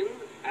champion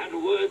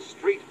and word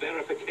street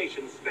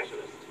verification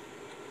specialist.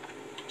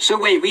 So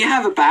wait, we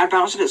have a bad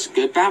bouncer that's a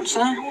good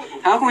bouncer?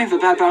 How can we have a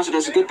bad bouncer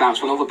that's a good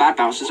bouncer when all the bad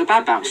bouncers are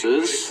bad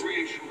bouncers?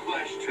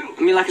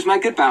 I mean, like, it's my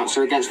good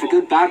bouncer against the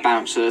good bad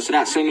bouncer, so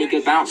that's so many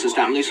good bouncers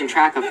that I'm losing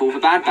track of all the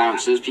bad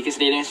bouncers because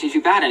they don't seem to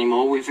be bad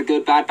anymore with the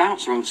good bad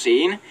bouncer on the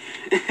scene.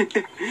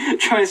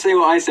 Try to say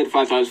what I said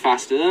 5 times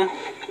faster.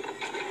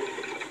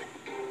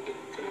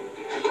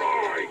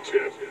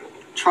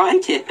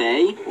 Tri-tip,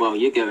 eh? Well,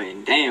 you're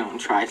going down,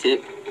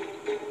 tri-tip.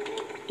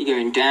 You're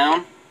going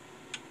down.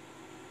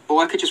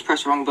 Or I could just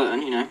press the wrong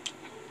button, you know.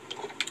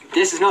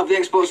 This is not the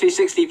Xbox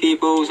 360,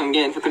 people, so I'm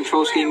getting the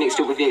control scheme mixed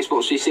up with the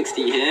Xbox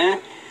 360 here.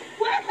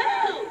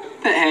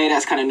 But hey,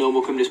 that's kind of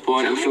normal come this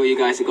point. I'm sure you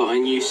guys have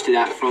gotten used to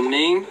that from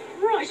me.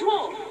 Right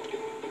on.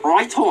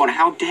 Right on,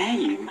 how dare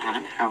you,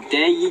 man? How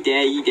dare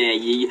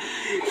ye,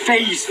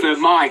 face the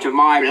might of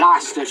my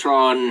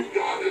Blastatron.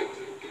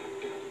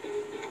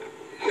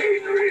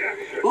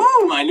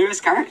 Ooh, my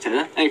newest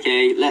character.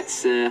 Okay,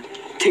 let's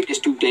take this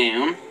dude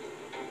down.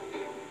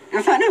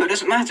 In fact, no, it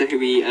doesn't matter who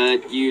we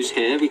use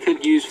here. We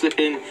could use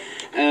flipping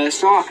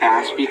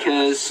Sarcast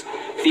because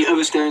the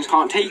other stones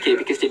can't take it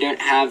because they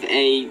don't have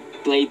a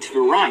blade to the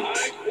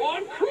right.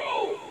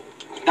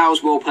 That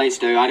was well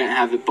placed though. I don't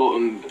have a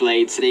bottom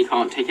blade, so they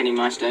can't take any of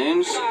my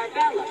stones.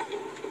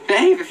 But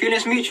hey, the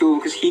feeling's mutual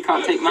because he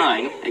can't take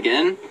mine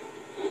again.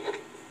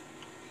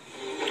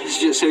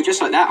 So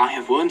just like that, I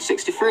have won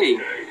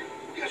 6-3.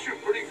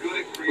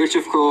 Which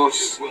of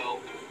course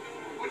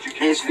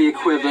is the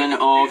equivalent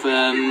of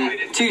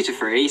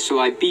 2-3. So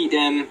I beat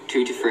them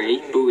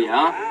 2-3.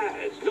 Booyah.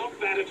 Not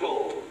bad at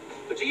all.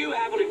 But do you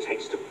have what it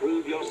takes to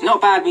prove yourself?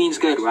 Not bad means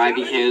good, right?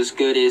 Because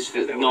good is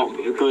not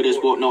good is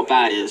what not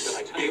bad is.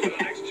 I tell you what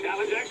the next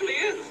challenge actually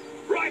is.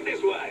 Right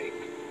this way.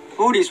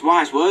 All these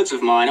wise words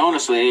of mine,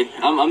 honestly,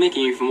 I'm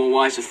making you for more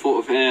wiser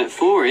for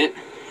it.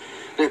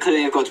 But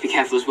clearly I've got to be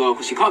careful as well,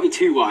 because you can't be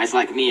too wise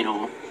like me and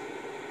all.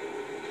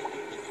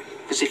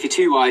 Because if you're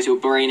too wise, your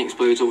brain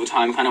explodes all the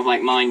time, kind of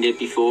like mine did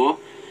before.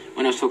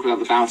 When I was talking about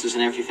the bouncers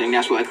and everything,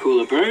 that's what I call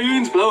a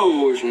brain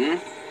explosion.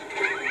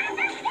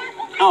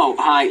 Oh,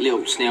 hi,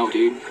 little snail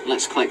dude.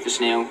 Let's collect the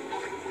snail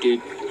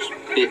dude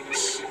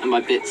bits. And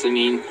by bits, I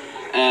mean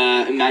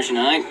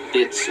Imaginate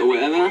bits or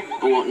whatever,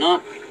 or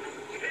whatnot.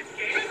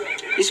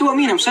 You see what I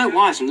mean? I'm so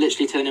wise, I'm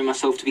literally turning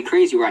myself to be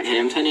crazy right here.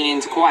 I'm turning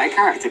into quite a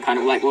character, kind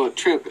of like what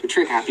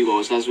Trick Happy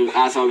was, as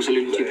I was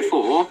alluding to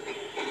before.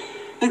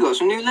 We've got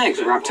some new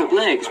legs, wrapped up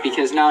legs,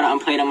 because now that I'm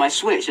playing on my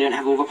Switch, I don't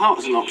have all the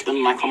parts unlocked,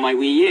 unlike on my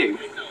Wii U.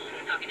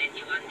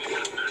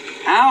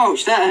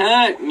 Ouch, that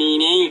hurt,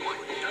 meanie.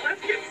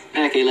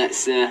 Okay,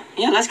 let's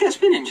get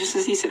spinning, just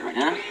as he said right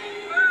now.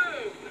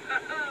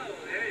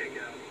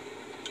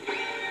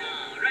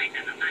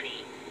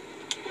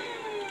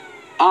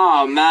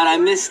 Oh man, I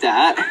missed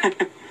that.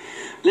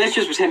 Let's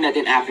just pretend that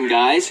didn't happen,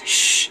 guys.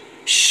 Shh,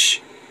 shh,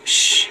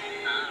 shh.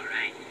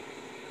 Alright.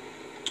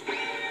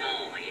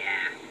 Oh,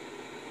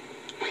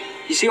 yeah.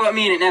 You see what I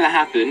mean? It never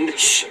happened.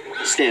 Shh,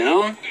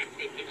 still.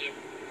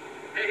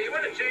 Hey, you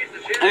want to change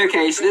the channel?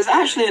 Okay, so there's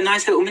actually a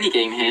nice little mini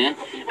game here,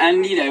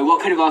 and you know,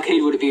 what kind of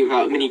arcade would it be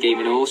without a mini game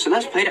and all? So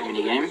let's play that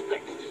mini game.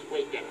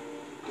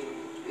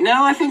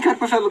 No, I think I'd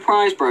prefer the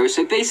prize, bro.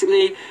 So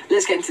basically,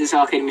 let's get into this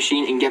arcade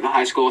machine and get the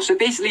high score. So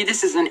basically,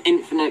 this is an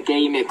infinite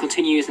game. It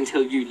continues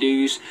until you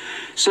lose.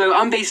 So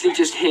I'm basically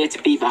just here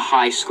to beat the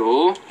high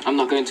score. I'm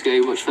not going to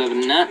go much further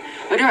than that.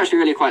 I do actually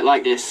really quite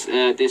like this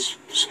this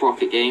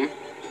Sprocket game.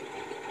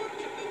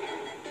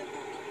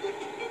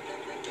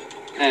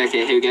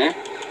 Okay, here we go.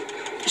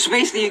 So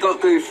basically, you got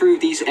to go through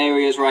these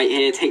areas right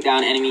here, take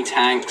down enemy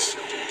tanks,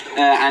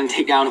 and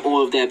take down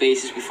all of their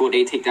bases before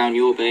they take down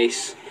your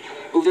base.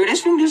 Although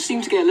this thing does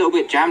seem to get a little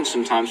bit jammed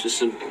sometimes for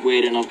some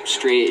weird and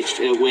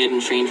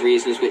strange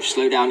reasons, which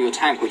slow down your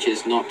tank, which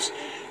is not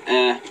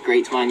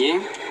great, mind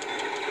you.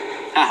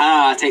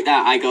 Haha, take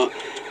that! I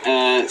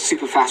got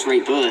super fast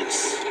rate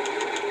bullets.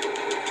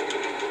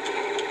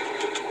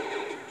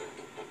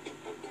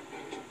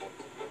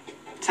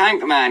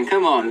 Tank man,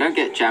 come on, don't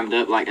get jammed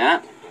up like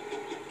that.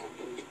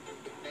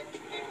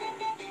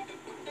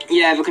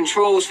 Yeah, the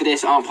controls for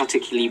this aren't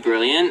particularly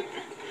brilliant.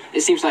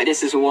 It seems like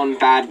this is one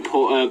bad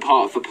part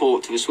of the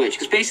port to the Switch,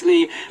 because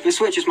basically the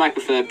Switch is my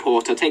preferred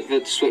port. I'll take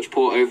the Switch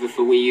port over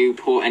for Wii U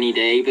port any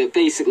day, but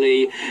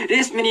basically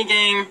this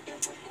minigame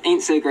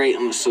ain't so great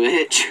on the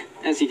Switch,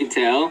 as you can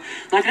tell.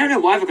 Like, I don't know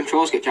why the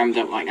controls get jammed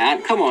up like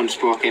that. Come on,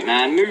 Sprocket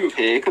man, move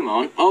here, come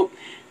on. Oh,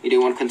 you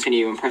do want to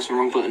continue and press the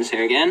wrong buttons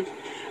here again.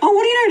 Oh,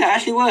 what do you know, that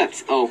actually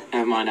worked. Oh,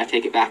 never mind, I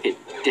take it back, it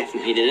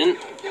definitely didn't.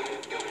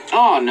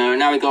 Oh no,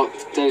 now we got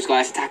those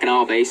guys attacking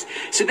our base.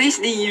 So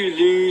basically you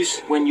lose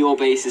when your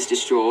base is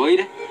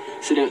destroyed.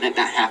 So don't let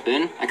that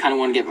happen. I kind of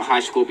want to get the high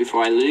score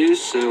before I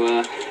lose.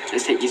 So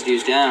let's take these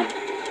dudes down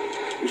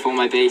before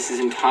my base is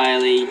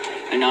entirely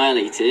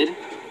annihilated.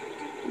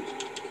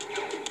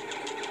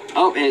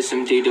 Oh, here's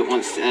some dude that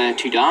wants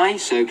to die.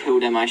 So kill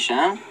them I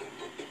shall.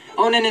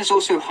 Oh, and then there's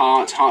also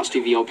hearts. Hearts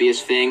do the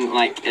obvious thing,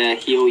 like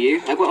heal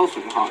you. Like what else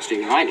would hearts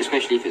do, right?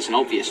 Especially if it's an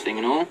obvious thing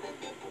and all.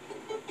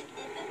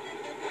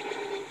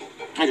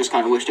 I just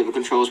kind of wish that the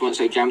controls weren't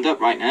so jammed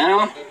up right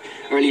now.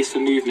 Or at least the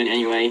movement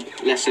anyway,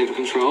 less so the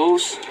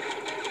controls.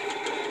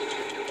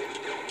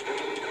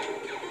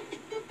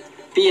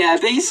 But yeah,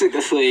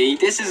 basically,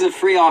 this is a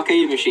free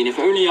arcade machine. If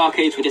only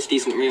arcades were this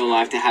decent in real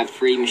life to have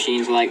free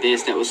machines like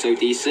this that were so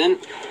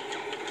decent.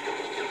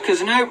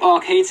 Because no,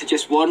 arcades are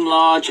just one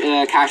large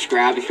cash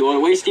grab. If you want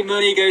to waste your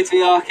money, go to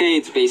the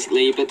arcades,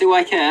 basically. But do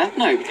I care?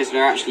 No, because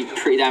they're actually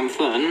pretty damn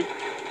fun.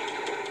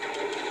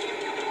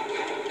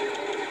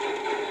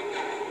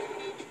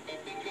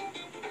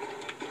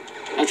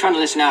 I'm trying to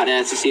listen out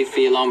there to see if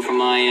the alarm from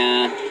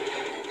my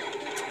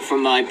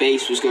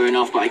base was going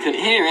off, but I couldn't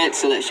hear it,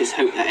 so let's just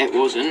hope that it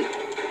wasn't.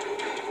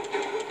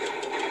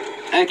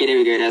 Okay, there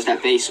we go, there's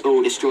that base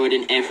all destroyed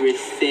and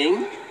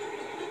everything.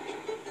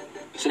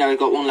 So now we've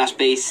got one last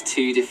base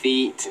to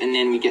defeat, and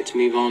then we get to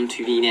move on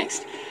to the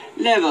next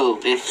level,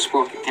 if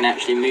Sprocket can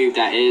actually move,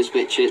 that is,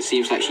 which it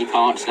seems like she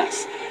can't, so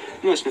that's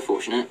most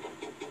unfortunate.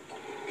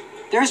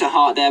 There is a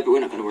heart there, but we're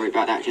not going to worry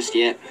about that just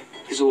yet.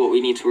 Because what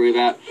we need to worry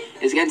about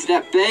is getting to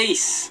that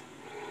base.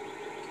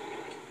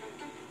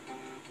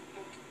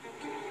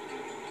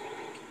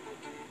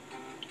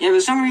 Yeah,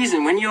 for some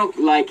reason, when you're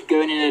like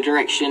going in a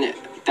direction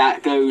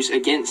that goes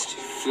against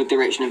the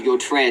direction of your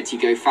treads,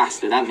 you go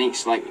faster. That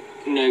makes like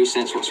no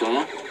sense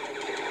whatsoever.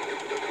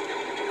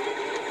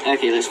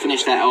 Okay, let's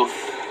finish that off.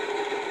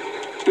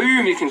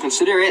 Boom, you can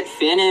consider it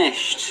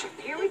finished.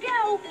 Here we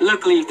go.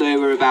 Luckily, though,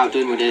 we're about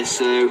done with this,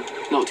 so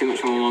not too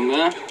much more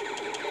longer.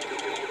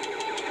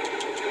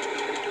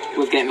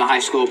 With getting the high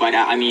score by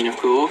that, I mean, of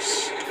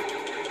course.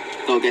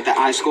 Gotta get that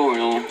high score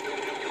and all.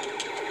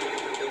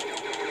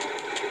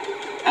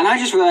 And I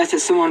just realised that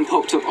someone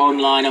popped up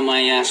online on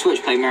my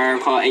Switch playing Mario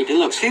Kart 8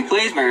 Deluxe. Who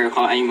plays Mario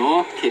Kart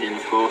anymore? Kidding,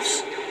 of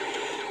course.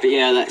 But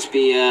yeah, let's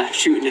be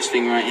shooting this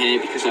thing right here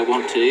because I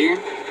want to.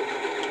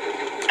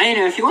 And you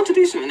know, if you want to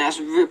do something, that's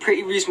a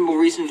pretty reasonable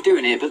reason for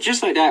doing it. But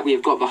just like that, we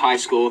have got the high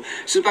score.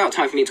 So it's about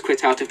time for me to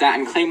quit out of that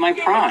and claim my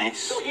prize.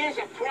 So here's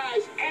a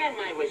prize and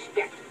my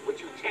respect,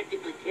 which you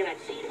technically cannot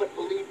see, but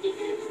believe me,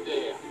 it's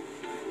there.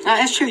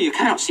 Now, it's true, you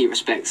cannot see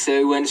respect.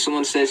 So when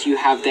someone says you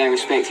have their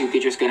respect, you're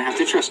just going to have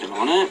to trust them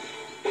on it.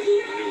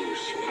 New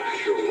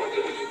smasher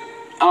weapon.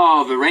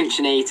 Oh, the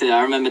Wrenchinator.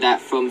 I remember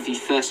that from the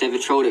first ever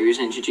troll that was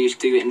introduced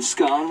to it in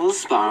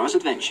Skylanders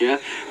Adventure.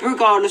 But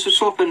regardless, we're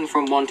swapping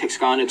from one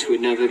Texana to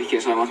another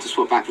because I want to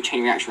swap back for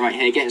Chain Reaction right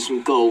here, getting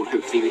some gold.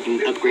 Hopefully we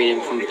can upgrade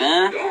him from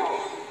there.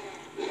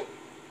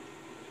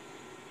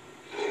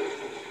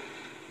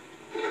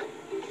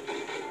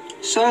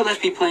 So let's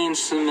be playing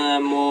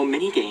some more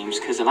mini-games,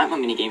 because I like my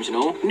mini-games and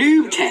all.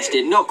 Noob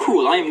tested, not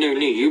cool, I am no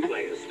noob.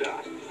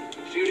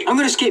 I'm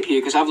going to skip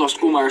you because I've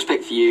lost all my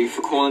respect for you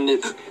for calling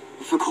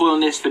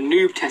this the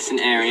noob testing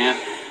area.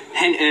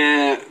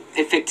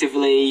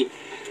 Effectively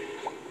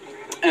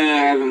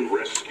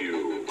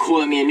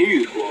calling me a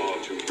noob.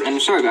 And I'm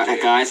sorry about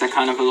that, guys. I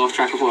kind of lost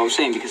track of what I was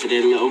saying because I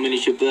did a little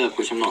miniature burp,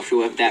 which I'm not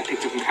sure if that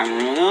picked up on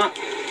camera or not.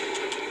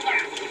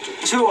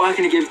 So what I'm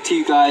going to give to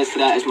you guys for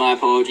that is my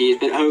apologies,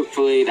 but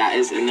hopefully that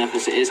is enough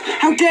as it is.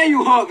 How dare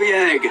you hurt the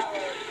egg!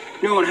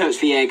 No one hurts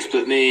the eggs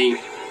but me.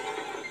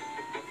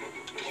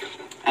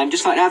 And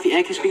just like that, the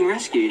egg has been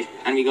rescued.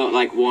 And we got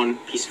like 1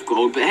 piece of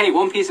gold. But hey,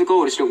 1 piece of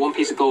gold is still 1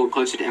 piece of gold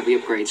closer to every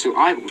upgrade. So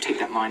I will take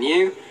that, mind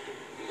you.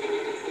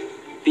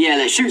 But yeah,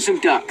 let's shoot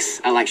some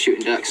ducks. I like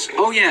shooting ducks.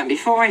 Oh yeah, and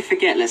before I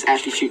forget, let's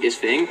actually shoot this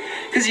thing.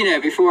 Because, you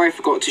know, before I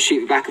forgot to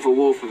shoot the back of a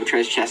wolf with a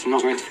treasure chest, I'm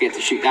not going to forget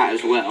to shoot that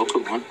as well.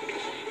 Come on.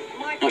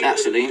 Not that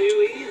silly.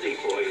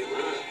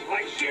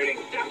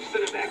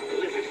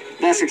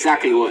 That's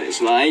exactly what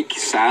it's like,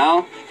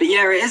 Sal. But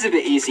yeah, it is a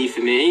bit easy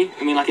for me.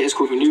 I mean, like, it is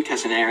called a noob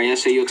testing area,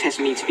 so you're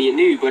testing me to be a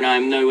noob when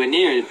I'm nowhere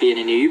near being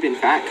a noob, in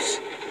fact.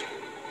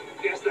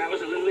 Guess that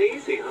was a little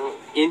easy, huh?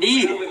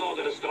 Indeed. Well, we've all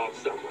got to start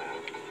somewhere.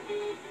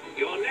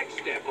 Your next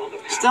step on the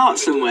path. Start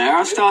somewhere.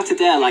 I've started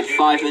there like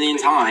 5 million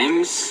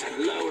times.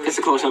 Because,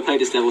 of course, I've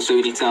played this level so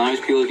many times,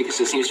 purely because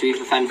it seems to be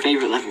the fan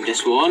favourite level,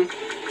 this one.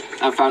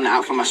 I've found that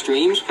out from my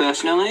streams,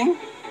 personally.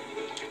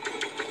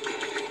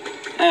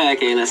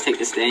 Okay, let's take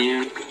this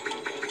down.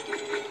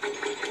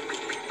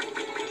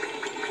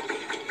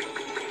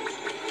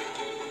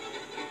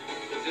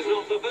 This is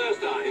not the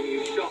first time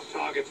you've shot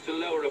targets to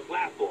lower a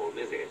platform,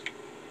 is it?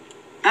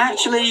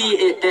 Actually,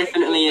 it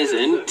definitely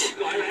isn't.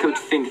 Come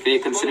to think of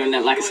it, considering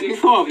that, like I said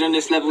before, I've done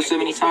this level so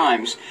many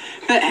times.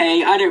 But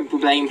hey, I don't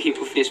blame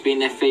people for this being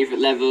their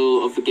favourite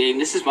level of the game.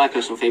 This is my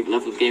personal favourite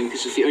level of the game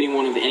because it's the only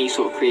one with any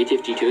sort of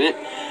creativity to it.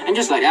 And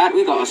just like that,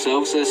 we got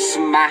ourselves a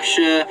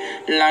Smasher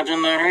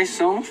Legendary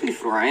Selfie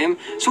Frame.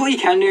 So what you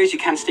can do is you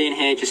can stay in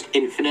here just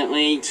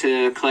infinitely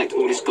to collect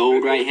all this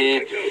gold right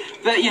here.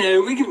 But, you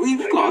know,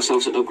 we've got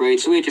ourselves an upgrade,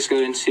 so we're just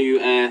going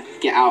to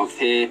get out of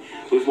here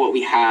with what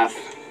we have.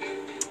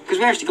 Because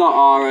we actually got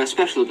our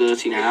special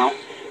ability now,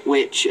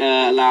 which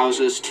allows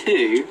us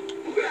to...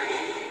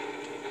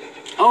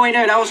 Oh wait,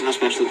 no, that wasn't our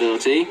special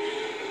ability.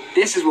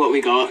 This is what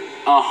we got,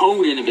 our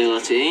holding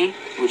ability,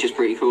 which is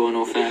pretty cool in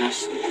all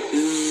fairness.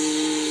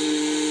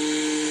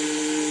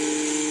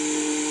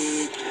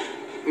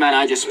 Man,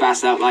 I just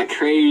spazzed out like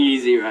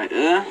crazy right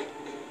there.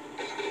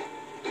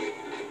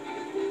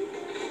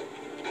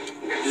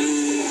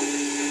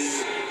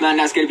 Man,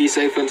 that's going to be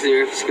so fun to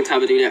do if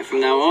Skataba do that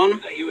from now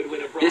on.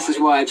 This is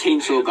why a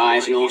chainsaw guy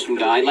is an awesome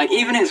guy. Like,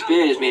 even his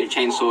beard is made of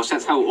chainsaws.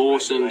 That's how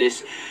awesome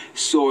this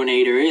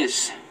Sawnator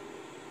is.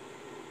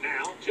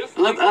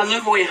 I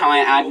love the way how I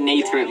add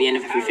Nator at the end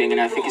of everything, and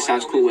I think it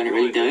sounds cool when it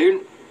really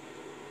don't.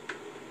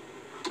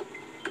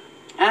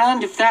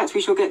 And if that,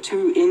 we shall get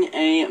to in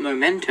a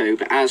momento.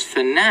 But as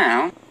for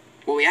now,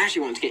 what we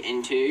actually want to get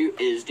into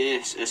is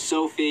this, a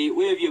selfie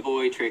with your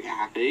boy Trigger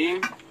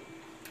Happy.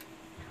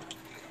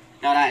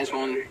 Now that is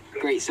one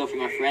great selfie,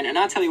 my friend. And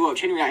I'll tell you what,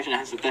 Chain Reaction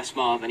has the best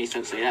smile of any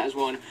sensei. That is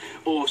one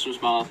awesome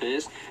smile of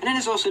his. And then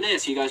there's also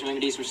this. You guys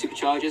remember these from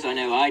Superchargers? I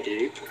know I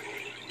do.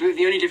 But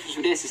the only difference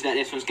with this is that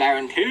this one's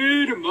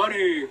guaranteed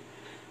money.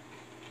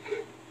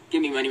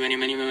 Give me money, money,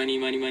 money, money,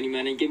 money, money,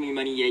 money. Give me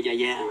money, yeah, yeah,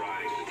 yeah.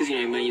 Because,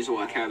 you know, money is all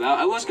I care about.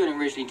 I was going to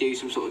originally do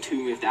some sort of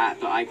tune with that,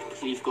 but I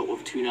completely forgot what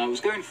the tune I was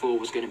going for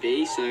was going to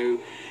be. So,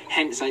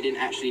 hence, I didn't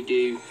actually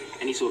do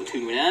any sort of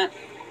tune with that.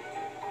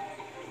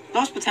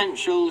 Lost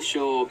potential,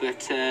 sure,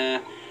 but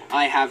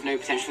I have no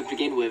potential to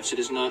begin with, so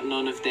there's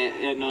none of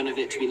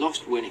it to be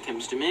lost when it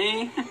comes to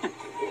me.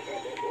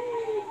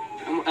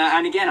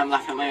 And again, I'm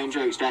laughing at my own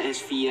jokes. That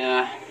is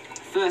the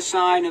first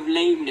sign of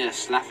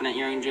lameness, laughing at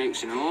your own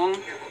jokes and all.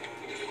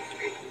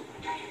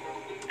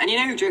 And you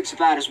know jokes are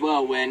bad as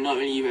well, when not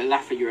only you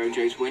laugh at your own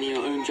jokes, but when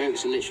your own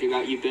jokes are literally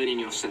about you burning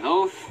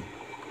yourself.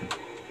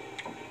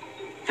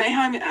 But hey,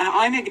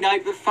 I'm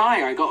Ignite the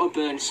Fire, I gotta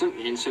burn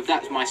something, so if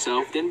that's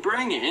myself, then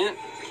bring it.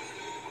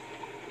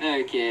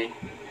 Okay,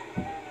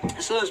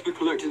 so let's be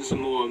collecting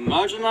some more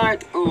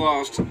Imaginators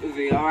whilst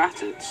we are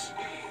at it.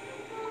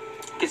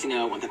 Because, you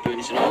know, I want that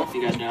bonus and all.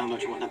 You guys know how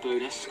much I want that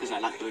bonus, because I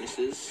like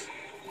bonuses.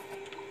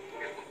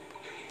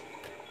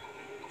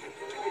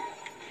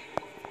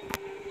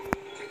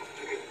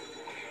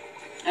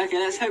 Okay,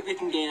 let's hope we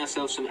can gain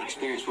ourselves some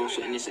experience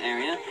also in this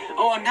area.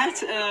 Oh, and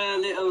that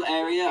little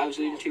area I was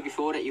alluding to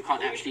before that you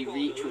can't actually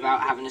reach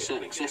without having a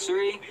certain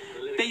accessory.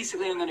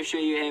 Basically, I'm going to show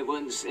you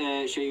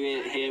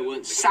here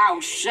once. Sal,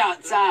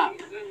 shut up!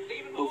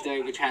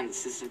 Although the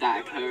chances of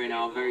that occurring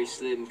are very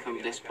slim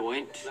come this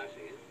point.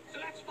 So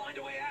let's find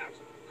a way out.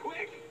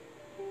 Quick!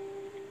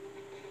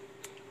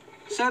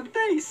 So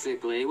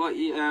basically,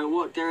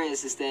 what there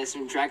is there's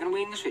some dragon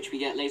wings, which we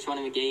get later on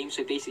in the game.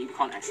 So basically, we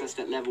can't access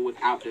that level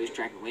without those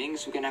dragon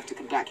wings. We're going to have to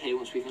come back here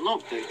once we've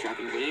unlocked those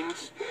dragon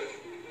wings.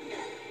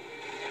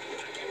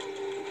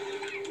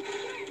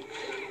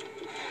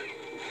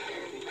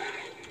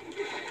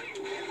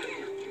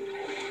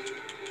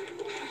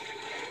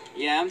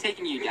 Yeah, I'm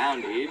taking you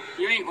down, dude.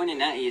 You ain't winning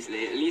that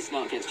easily. At least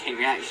not against Chain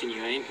Reaction,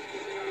 you ain't.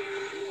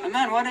 And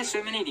man, why are there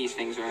so many of these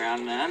things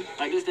around, man?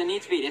 Like, does there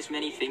need to be this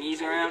many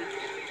thingies around?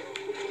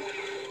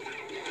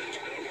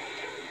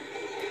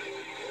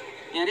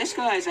 Yeah, this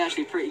guy is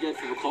actually pretty good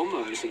for the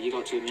combos, so you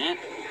got to admit.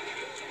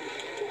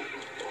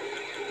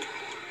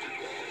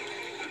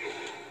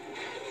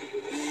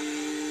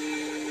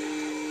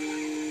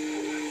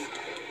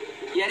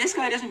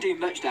 guy doesn't do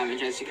much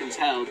damage, as you can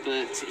tell,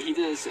 but he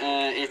does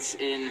it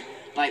in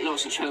like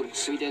lots of chunks,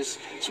 so he does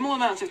small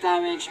amounts of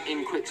damage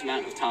in quick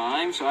amount of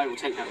time, so I will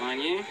take that,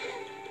 mind you.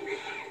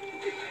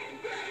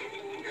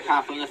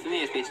 Powerful enough for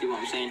me is basically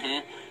what I'm saying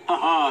here.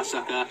 Haha,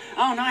 sucker.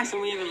 Oh, nice,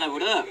 and we even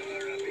leveled up,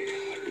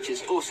 which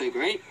is also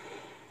great,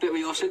 but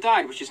we also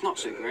died, which is not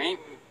so great.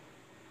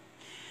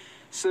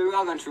 So we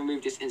are going to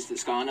remove this instant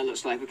scar, and it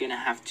looks like we're going to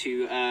have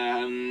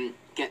to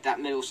get that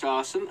middle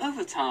star some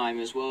other time,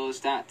 as well as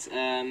that,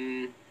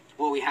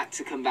 well, we had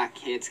to come back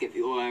here to get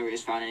the all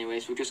areas found anyway,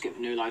 so we'll just get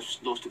the no lives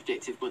lost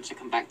objective once I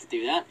come back to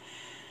do that.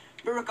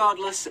 But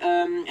regardless,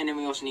 and then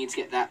we also need to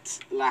get that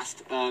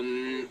last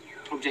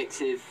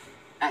objective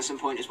at some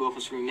point as well,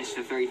 because we missed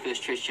the very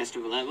first treasure chest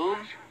of the level.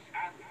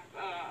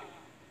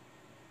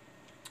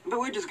 But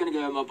we're just going to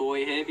go with my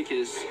boy here,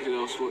 because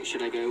who else, what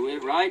should I go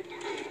with, right?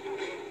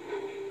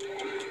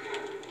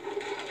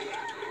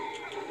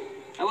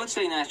 I would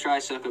say nice try,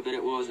 sucker, but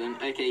it wasn't.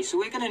 Okay, so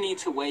we're going to need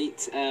to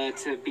wait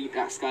to beat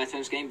that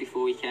Skylanders game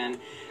before we can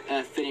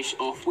finish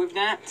off with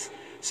that.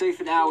 So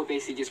for now, we're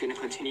basically just going to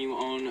continue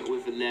on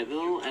with the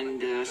level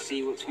and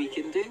see what we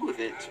can do with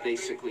it,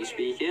 basically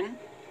speaking.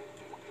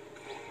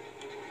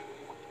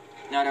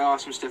 Now, there are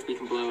some stuff we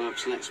can blow up,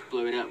 so let's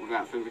blow it up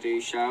without further ado,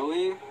 shall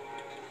we?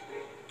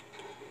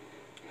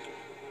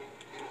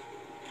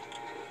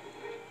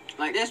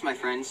 Like this, my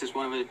friends, is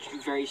one of the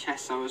very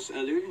chests I was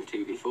alluding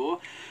to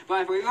before.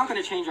 But we are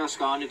going to change our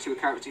Skylander to a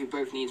character who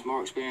both needs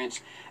more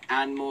experience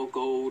and more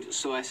gold.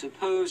 So I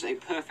suppose a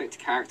perfect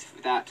character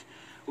for that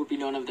would be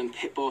none other than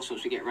Pit Boss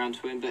once we get around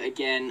to him. But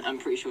again, I'm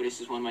pretty sure this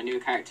is one of my newer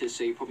characters,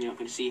 so you're probably not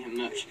going to see him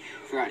much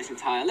throughout this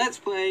entire Let's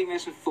Play,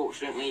 most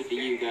unfortunately for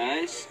you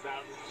guys.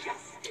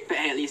 But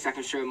hey, at least I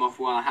can show him off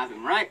while I have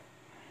him, right?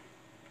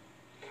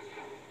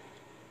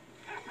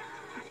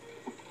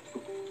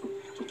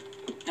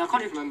 Now, I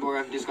can't even remember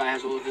if this guy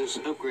has all of his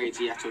upgrades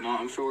yet or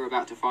not. I'm sure we're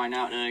about to find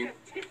out now.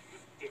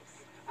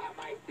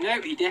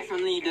 Nope, he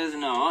definitely does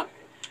not.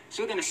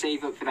 So we're going to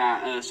save up for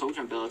that soul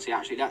jump ability,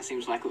 actually. That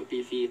seems like it would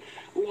be the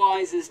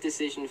wisest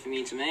decision for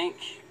me to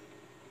make.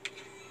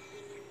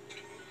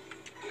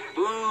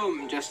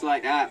 Boom! Just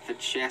like that, the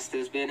chest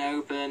has been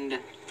opened.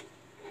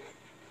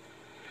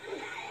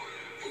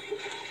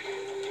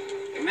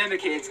 Remember,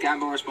 kids,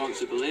 gamble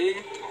responsibly.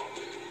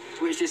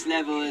 Which this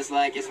level is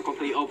like, it's the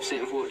complete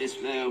opposite of what this,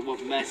 what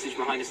the message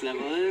behind this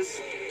level is.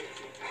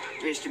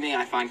 Which to me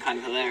I find kind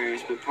of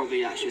hilarious, but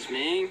probably that's just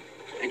me.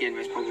 Again,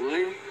 most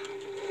probably.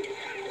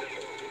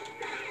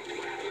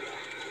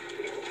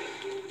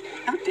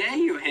 How dare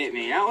you hit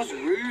me? That was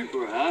rude,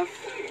 bruv.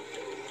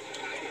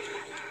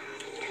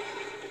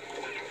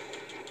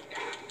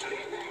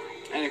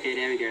 Okay,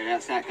 there we go.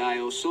 That's that guy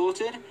all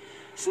sorted.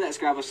 So let's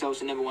grab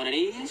ourselves another one of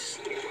these.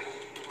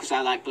 Because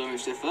I like blowing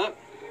stuff up.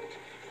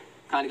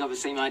 Kind of got the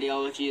same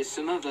ideology as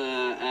some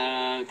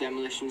other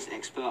demolitions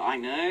expert I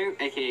know,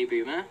 aka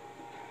Boomer.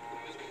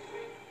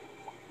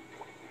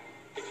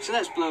 So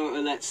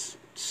let's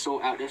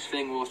sort out this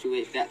thing whilst we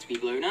wait for that to be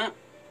blown up.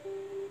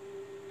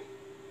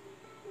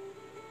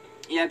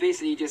 Yeah,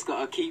 basically you just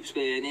gotta keep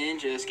spinning,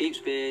 just keep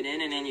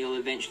spinning, and then you'll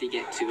eventually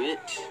get to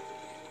it.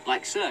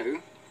 Like so.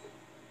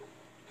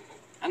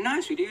 And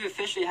nice, we do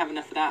officially have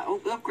enough of that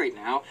upgrade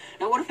now.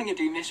 Now, one thing I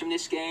do miss from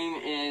this game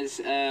is,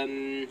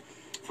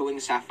 for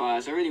Winged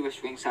Sapphires. I really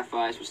wish Winged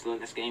Sapphires were still in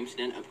this game, so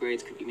then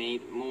upgrades could be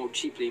made more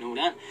cheaply and all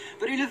that.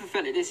 But I do love the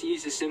fact that this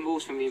uses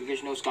symbols from the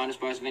original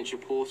Skylanders Adventure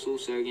Portal,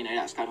 so, you know,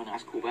 that's kind of a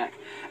nice callback.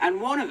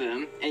 And one of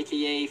them,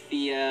 aka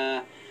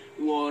the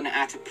one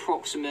at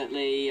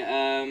approximately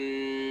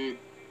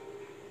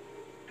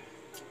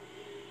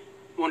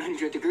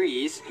 100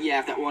 degrees,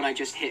 yeah, that one I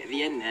just hit at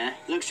the end there,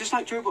 looks just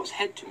like Drobot's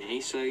head to me,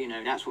 so, you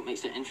know, that's what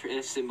makes that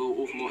symbol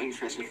all the more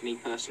interesting for me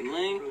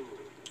personally.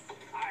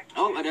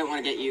 Oh, I don't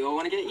want to get you, I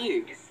want to get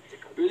you.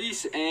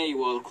 Release A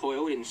while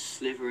coiled in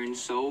slithering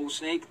soul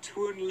snake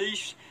to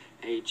unleash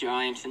a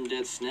giant and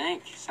dead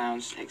snake.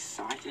 Sounds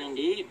exciting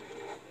indeed.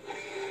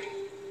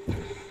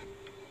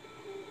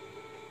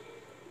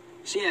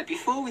 So yeah,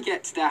 before we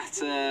get to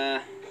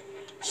that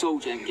soul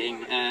gem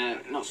game,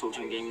 not soul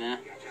gem game there,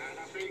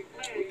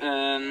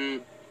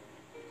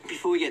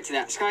 before we get to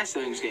that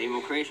Skylanders game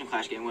or Creation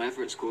Clash game,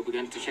 whatever it's called, we're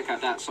going to check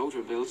out that soldier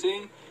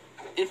ability,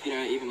 if you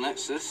know it even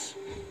lets us.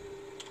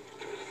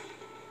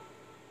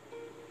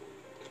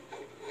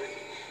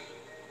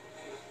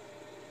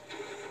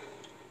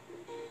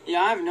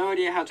 Yeah, I have no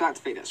idea how to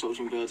activate that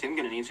soldier ability. I'm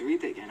going to need to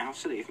read it again. How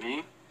silly of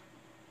me.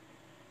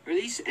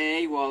 Release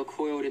A while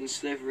coiled in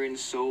slithering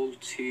soul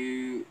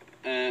to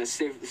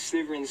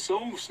slithering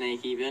soul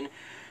snake even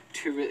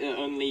to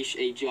unleash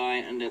a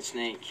giant undead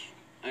snake.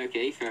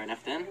 Okay, fair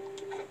enough then.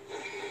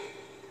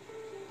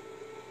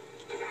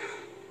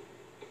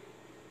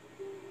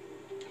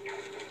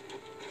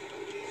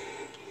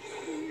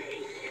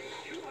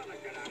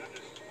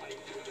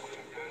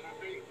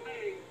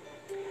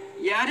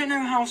 Yeah, I don't know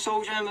how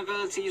soul gem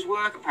abilities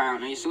work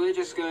apparently, so we're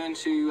just going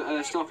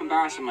to stop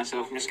embarrassing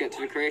myself and just get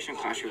to the Creation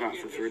Clash without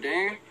further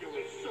ado.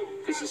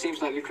 Because it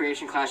seems like the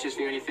Creation Clash is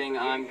the only thing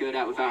I'm good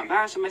at without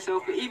embarrassing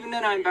myself. But even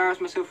then, I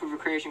embarrassed myself with the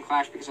Creation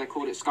Clash because I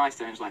called it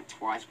Skystones like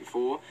twice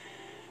before.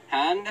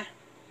 And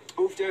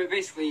although it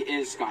basically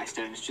is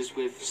Skystones, just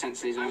with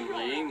senseis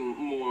only,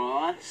 more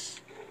or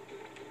less.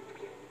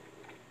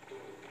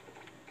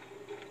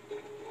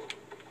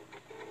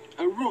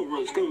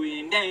 Aurora's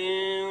going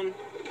down.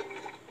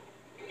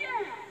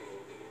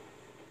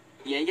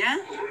 Yeah?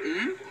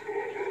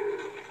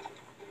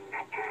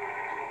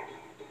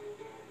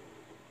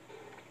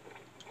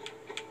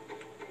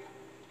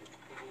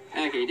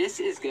 Okay, this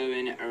is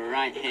going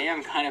right here.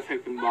 I'm kind of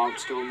hoping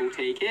Wildstorm will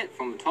take it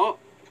from the top.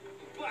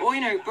 Or,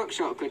 you know,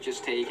 Bookshot could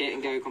just take it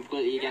and go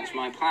completely against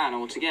my plan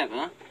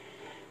altogether.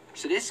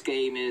 So this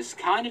game is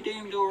kind of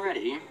doomed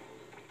already.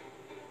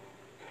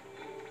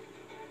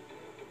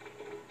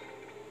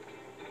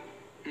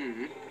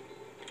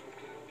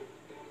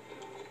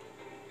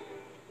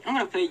 I'm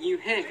going to play you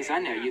here, because I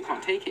know you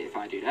can't take it if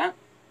I do that.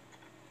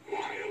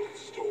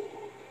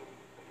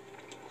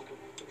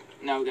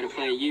 Now we're going to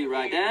play you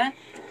right there.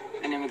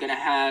 And then we're going to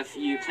have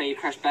you play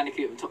Crash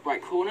Bandicoot in the top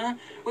right corner,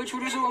 which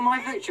will result in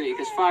my victory,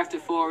 because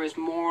 5-4 is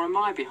more on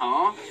my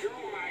behalf. Sure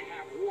might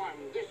have won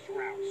this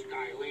round,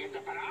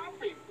 Skylander, but I'll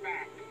be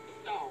back.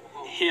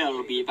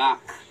 He'll be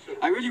back.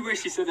 I really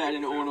wish he said that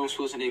in an Arnold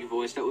Schwarzenegger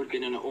voice. That would have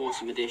been an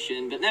awesome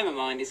addition. But never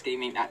mind, this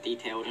game ain't that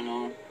detailed and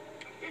all.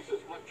 This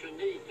is what you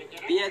need to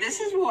get. But yeah, this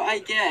is what I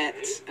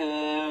get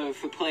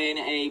for playing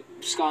a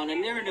Skylander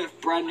near enough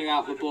brand new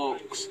out of the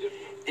box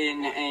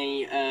in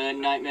a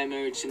nightmare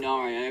mode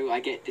scenario. I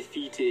get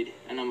defeated,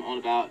 and I'm on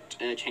about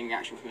chain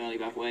reaction from earlier,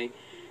 by the way.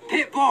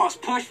 Pit boss,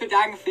 push the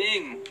dang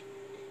thing.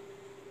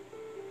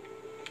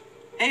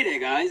 Hey there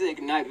guys,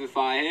 Ignite the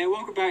Fire here.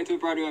 Welcome back to a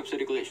brand new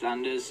episode of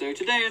Glitchlanders. So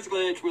today as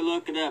Glitch, we're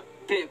looking at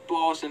Pit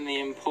Boss and the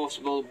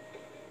impossible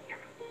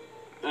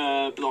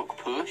block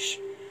push.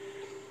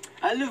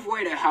 I love the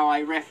way though how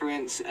I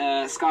reference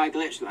Sky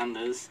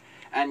Glitchlanders,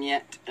 and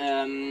yet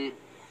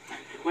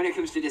when it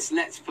comes to this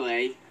Let's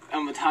Play,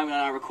 on the time when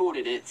I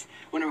recorded it,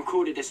 when I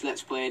recorded this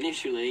Let's Play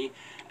initially,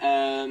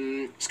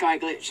 Sky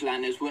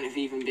Glitchlanders wouldn't have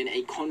even been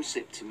a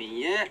concept to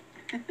me yet.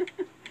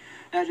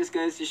 That just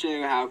goes to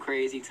show how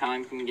crazy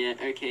time can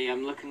get. Okay,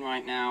 I'm looking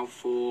right now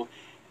for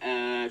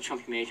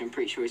Chompy Mage. I'm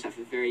pretty sure it's at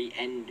the very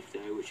end,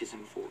 though, which is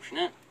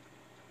unfortunate.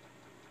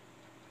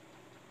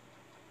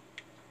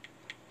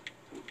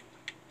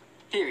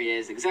 Here he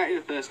is, exactly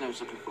the person I was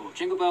looking for.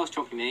 Jingle Bells,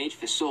 Chompy Mage,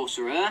 the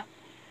Sorcerer.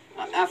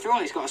 After all,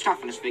 he's got a strap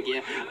on his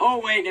figure.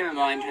 Oh, wait, never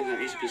mind. Turns out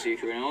he's a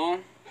Bazooka and all.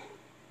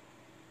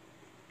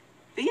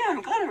 But yeah,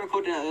 I'm glad I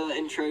recorded that little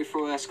intro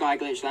for Sky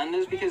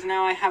Glitchlanders, because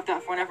now I have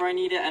that for whenever I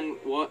need it, and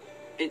what?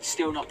 It's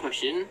still not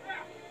pushing.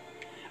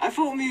 I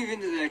thought moving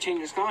the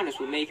changing Skylanders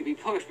would make it be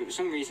pushed, but for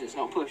some reason it's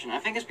not pushing. I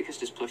think it's because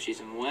this plushie's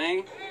in the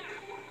way.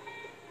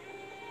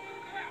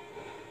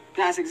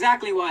 That's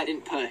exactly why I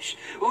didn't push.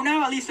 Well,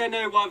 now at least I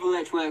know why the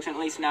glitch works, and at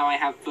least now I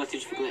have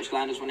footage for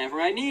Glitchlanders whenever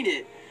I need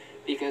it.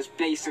 Because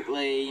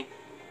basically,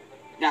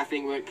 that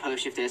thing won't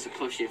push if there's a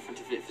plushie in front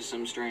of it for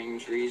some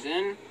strange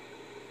reason.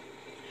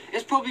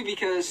 It's probably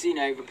because, you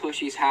know, the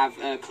plushies have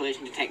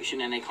collision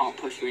detection and they can't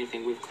push through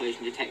anything with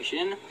collision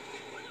detection.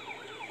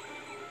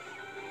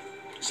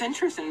 It's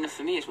interesting enough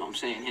for me is what I'm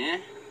saying here.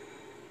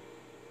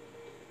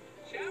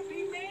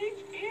 Chompy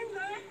Mage in the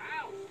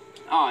house.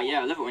 Oh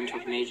yeah, I love it when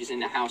Chompy Mage is in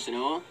the house and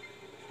all.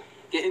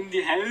 Get in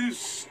the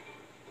house!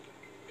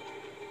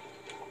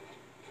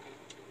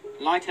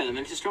 Light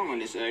element is strong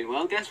on its own.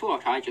 Well, guess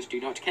what? I just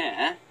do not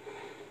care.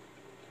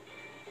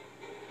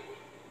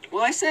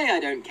 Well, I say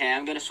I don't care.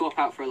 I'm going to swap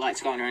out for a light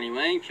Skylander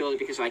anyway, purely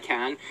because I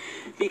can.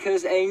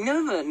 Because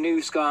another new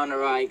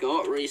Skylander I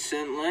got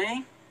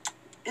recently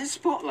is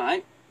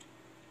Spotlight.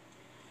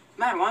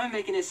 Man, why am I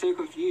making it so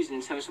confusing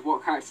in terms of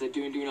what characters I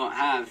do and do not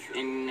have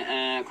in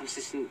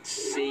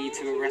consistency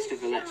to the rest of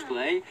the Let's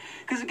Play?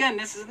 Because again,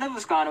 this is another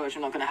Skylander which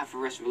I'm not going to have for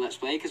the rest of the Let's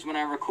Play, because when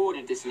I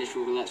recorded this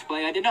initial Let's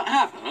Play, I did not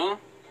have her.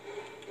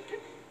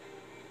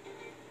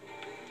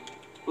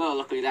 Well,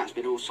 luckily that's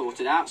been all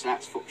sorted out, so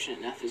that's fortunate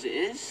enough as it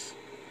is.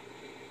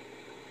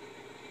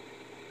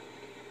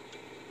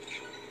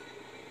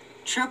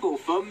 Triple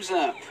thumbs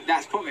up.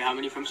 That's probably how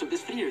many thumbs up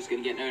this video is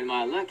going to get knowing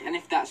my luck. And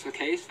if that's the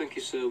case, thank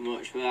you so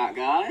much for that,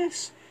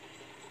 guys.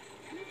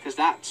 Because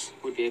that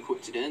would be a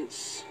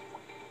coincidence.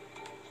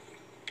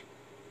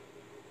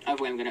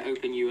 Either way, I'm going to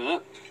open you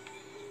up.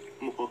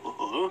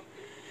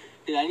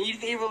 Did I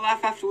need the evil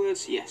laugh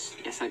afterwards? Yes.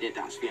 Yes, I did.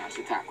 That's the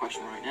answer to that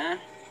question right now.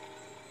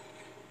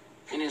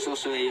 And there's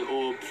also a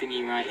orb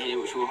thingy right here,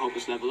 which will help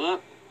us level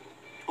up.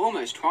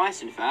 Almost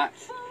twice, in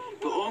fact.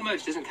 But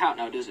almost doesn't count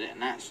now, does it?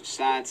 And that's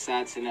sad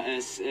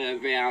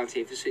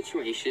reality of the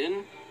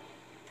situation.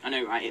 I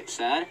know, right? It's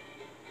sad.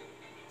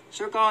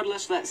 So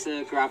regardless, let's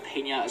grab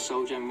Pinata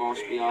Soul Gem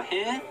whilst we are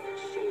here.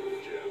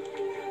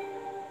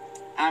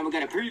 And we're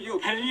going to prove your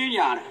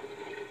pinata.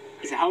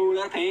 It's a whole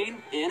lot of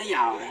pain in a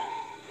yard.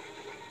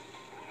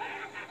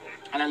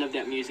 And I love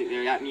that music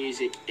though. That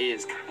music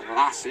is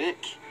classic.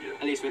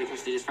 At least when it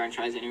comes to this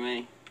franchise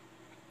anyway.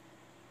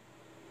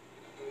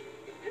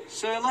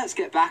 So let's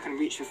get back and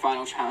reach the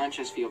final challenge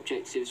as the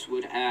objectives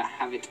would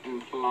have it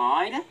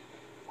implied.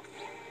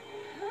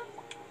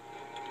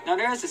 Now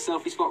there is a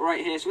selfie spot right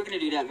here, so we're going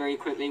to do that very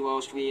quickly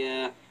whilst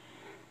we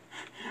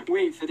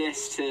wait for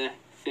this to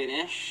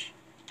finish.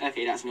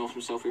 Okay, that's an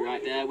awesome selfie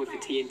right there with the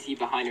TNT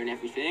behind her and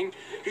everything.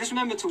 Just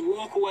remember to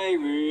walk away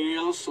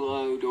real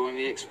slow during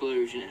the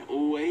explosion. It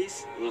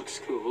always looks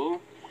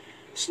cool.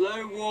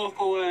 Slow walk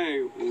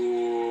away.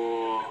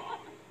 Whoa.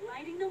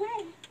 Lighting the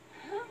way.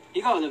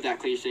 You gotta love that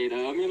cliche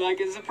though. I mean,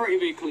 like, it's a pretty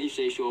big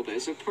cliche, sure, but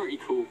it's a pretty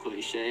cool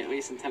cliche, at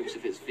least in terms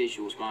of its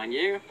visuals, mind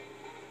you.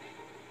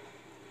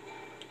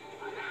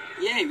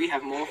 Yay, we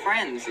have more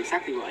friends.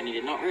 Exactly what I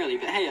needed. Not really,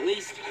 but hey, at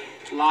least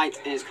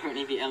light is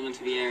currently the element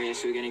of the area,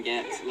 so we're gonna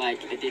get,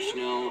 like,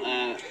 additional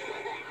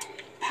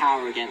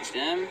power against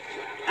them.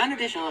 And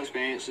additional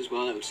experience as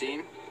well, it would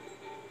seem.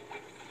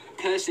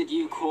 Cursed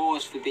you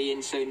cause for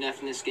being so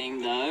nuff in this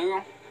game,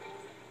 though.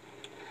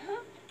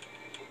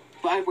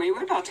 By the way,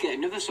 we're about to get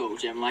another soul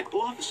gem. Like,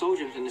 all of the soul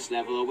gems in this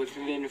level are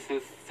within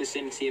the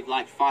vicinity of,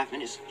 like, 5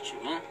 minutes of each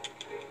other.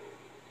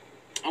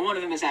 And one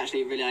of them is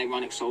actually a really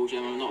ironic soul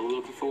gem. I'm not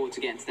looking forward to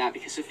getting to that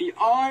because of the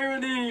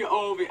irony.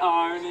 Oh, the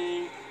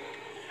irony.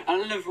 I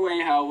love the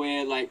way how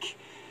we're, like,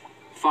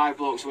 5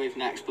 blocks away from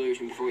that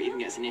explosion before it even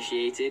gets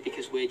initiated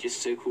because we're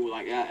just so cool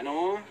like that and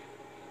all.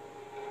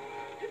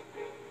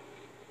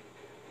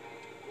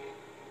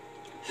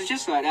 So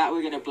just like that,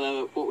 we're going to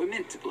blow up what we're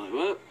meant to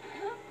blow up.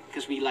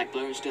 Because we like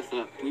blowing stuff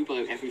up. We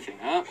blow everything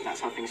up. That's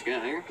how things go.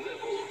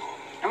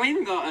 And we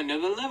even got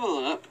another level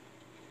up.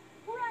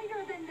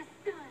 Brighter than the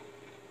sun.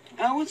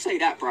 I would say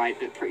that bright,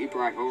 but pretty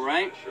bright,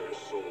 alright?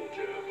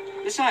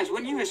 Besides,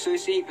 wouldn't you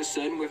associate the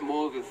sun with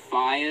more of a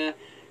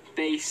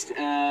fire-based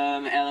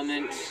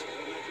element?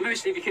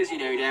 Mostly because, you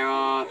know, there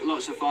are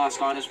lots of fire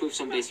Skylanders with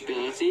some basic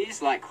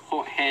abilities, like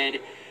Hothead,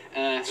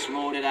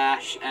 Smoldered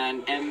Ash,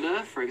 and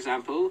Ember, for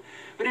example.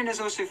 But then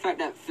there's also the fact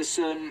that the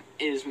sun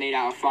is made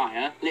out of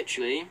fire,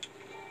 literally.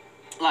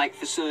 Like,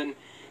 the sun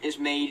is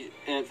made,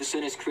 the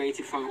sun is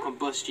created from a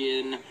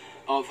combustion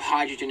of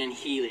hydrogen and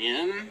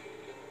helium.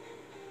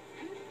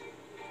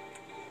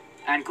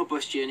 And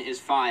combustion is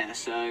fire,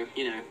 so,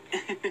 you know.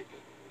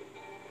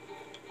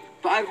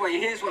 But either way,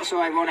 here's what's so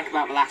ironic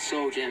about the last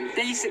soul gem.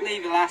 Basically,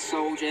 the last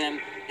soul gem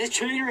is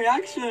chain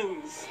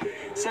reactions.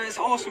 So it's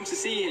awesome to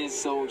see his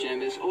soul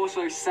gem. It's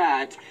also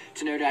sad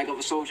to know that I got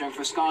the soul gem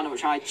for Skylander,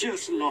 which I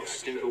just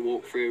lost in the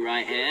walkthrough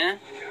right here.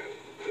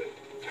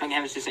 Thank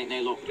heavens this ain't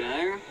no lock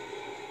though.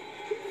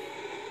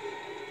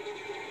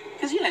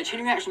 Because, yeah,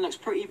 chain reaction looks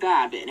pretty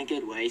bad, but in a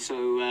good way,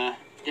 so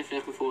definitely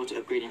looking forward to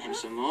upgrading him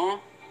some more.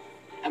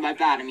 And by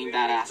bad, I mean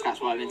badass,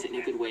 that's why I meant it in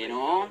a good way and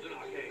all.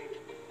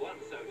 One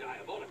so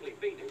diabolically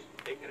fiendish,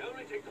 it can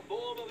only take the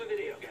form of a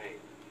video game.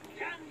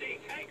 Candy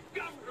Cake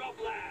Gumdrop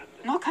Land!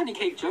 Not Candy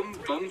Cake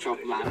Gumdrop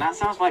Land, that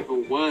sounds like the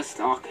worst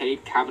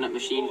arcade cabinet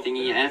machine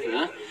thingy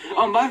ever.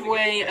 Oh, and by the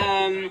way,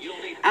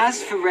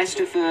 as for the rest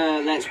of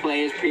the Let's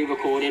Play is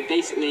pre-recorded,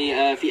 basically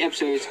the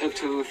episodes up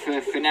to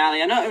the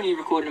finale are not only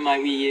recorded on my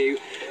Wii U,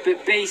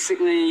 but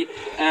basically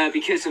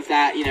because of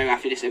that, you know,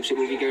 after this episode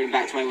we'll be going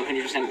back to my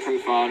 100%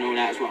 profile and all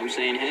that is what I'm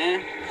saying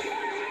here.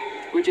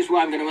 Which is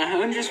why I'm going to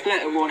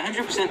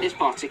 100% this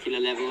particular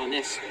level on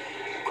this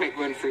quick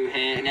run through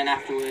here, and then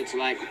afterwards,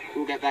 like,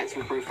 we'll get back to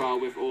the profile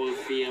with all of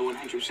the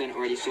 100%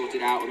 already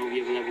sorted out and all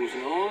the other levels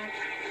and all.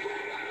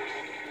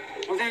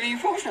 Although the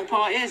unfortunate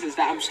part is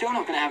that I'm still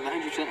not going to have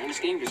 100% on this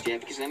game just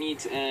yet, because I need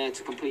to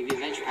complete the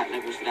adventure pack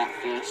levels for that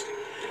first.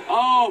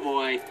 Oh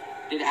boy,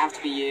 did it have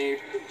to be you?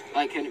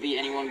 Like, couldn't it be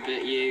anyone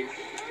but you?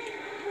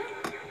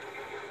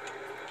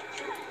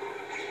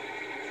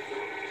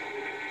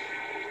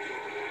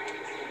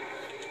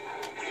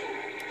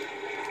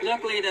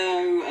 Luckily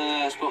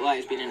though, Spotlight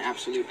has been an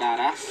absolute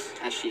badass,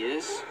 as she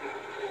is,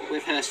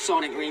 with her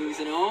sonic rings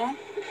and all.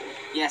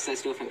 Yes, I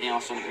still think they are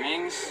sonic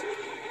rings.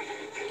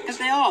 Because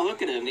they are,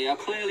 look at them, they are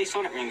clearly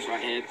sonic rings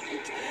right here.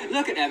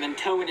 Look at them and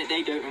tell me that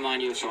they don't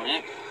remind you of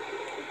Sonic.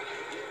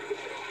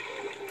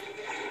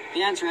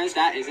 The answer is,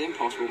 that is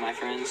impossible, my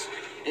friends.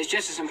 It's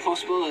just as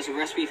impossible as a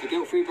recipe for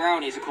guilt-free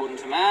brownies, according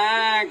to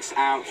Max.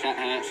 Ouch, that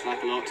hurts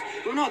like a lot.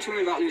 But we're not too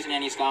worried about losing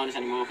any Skylanders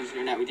anymore,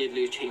 considering that we did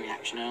lose chain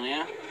reaction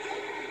earlier.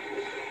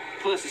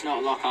 Plus, it's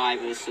not a lock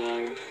either,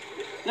 so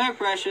no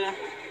pressure.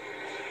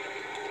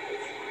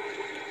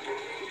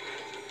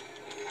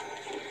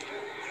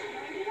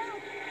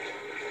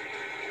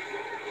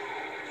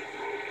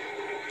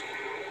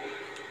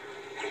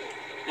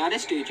 Now,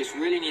 this dude just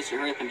really needs to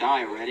hurry up and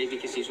die already,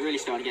 because he's really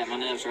starting to get my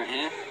nerves right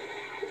here.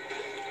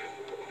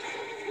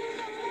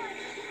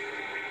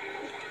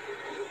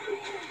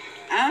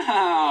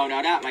 Ow!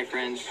 Now that, my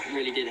friends,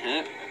 really did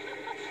hurt.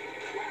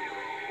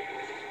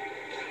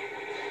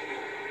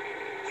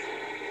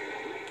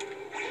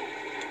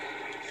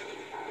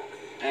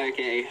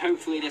 Okay,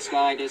 hopefully this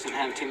guy doesn't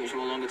have too much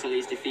more longer till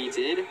he's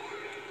defeated.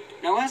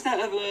 Now, as that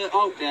other...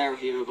 Oh, there are a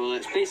few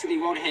bullets. Basically,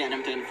 one hit and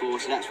I'm done for,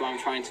 so that's why I'm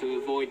trying to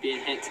avoid being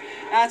hit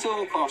at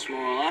all costs,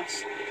 more or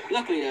less.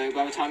 Luckily, though,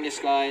 by the time this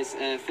guy's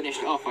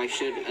finished off, I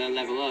should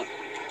level up.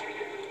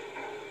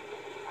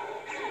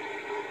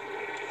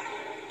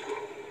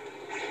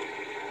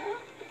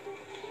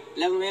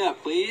 Level me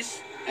up, please.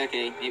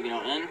 Okay, maybe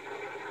not then.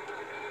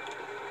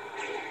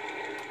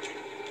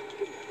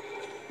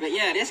 But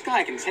yeah, this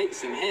guy can take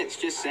some hits,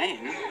 just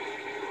saying.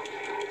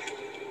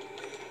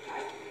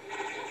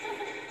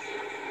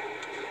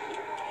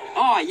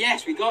 Oh,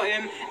 yes, we got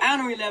him.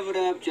 And we leveled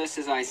up just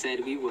as I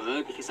said we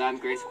would, because I'm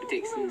great at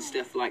predicting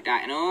stuff like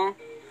that and all.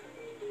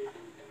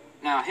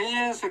 Now,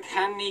 here's a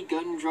candy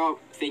gun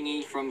drop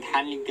thingy from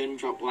Candy Gun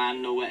Drop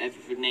Land, or whatever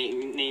the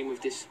name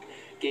of this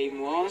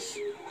game was.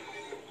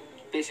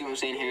 Basically what I'm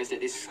saying here is that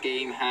this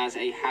game has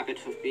a habit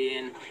of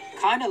being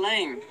kind of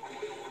lame.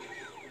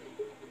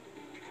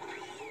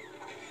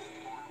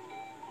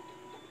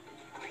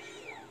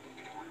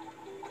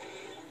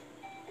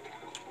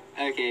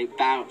 Okay,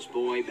 bounce,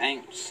 boy,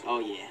 bounce. Oh,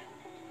 yeah.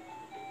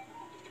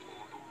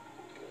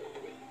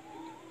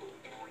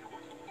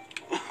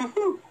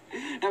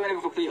 That went in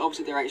a complete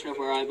opposite direction of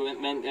where I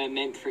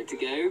meant for it to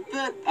go,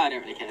 but I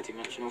don't really care too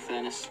much, in all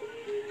fairness.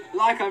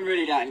 Like, I'm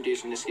really that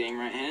induced in this game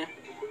right here.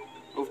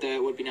 Although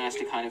it would be nice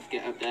to kind of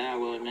get up there, I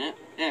will admit.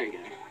 There we go.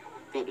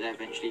 Got up there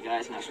eventually,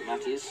 guys, and that's what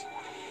matters.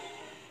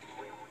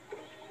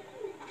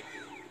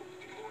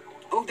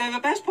 Although the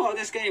best part of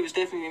this game was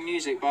definitely the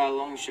music by a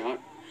long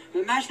shot. But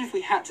imagine if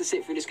we had to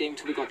sit through this game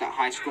until we got that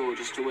high score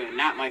just to win.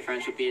 That, my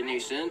friends, would be a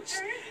nuisance.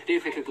 Do you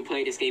think I could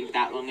play this game for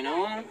that long and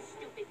all?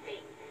 Stupid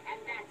thing.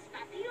 And that's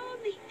not the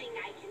only thing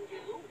I can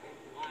do.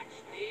 Watch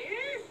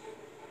this.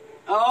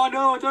 Oh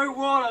no, I don't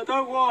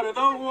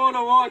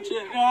wanna watch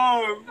it,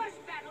 no!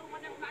 Must battle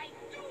one of my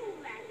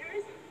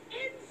Doomlanders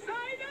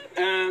inside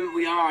of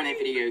We are on a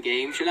video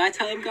game. Should I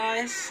tell him,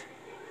 guys?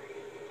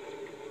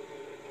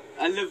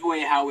 I love the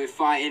way how we're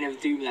fighting a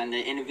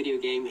Doomlander in a video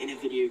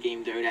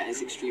game though. That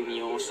is extremely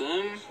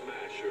awesome.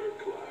 Smasher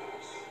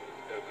class.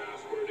 The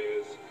password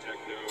is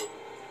Techno.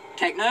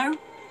 Techno?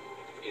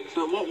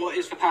 But what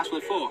is the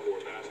password for?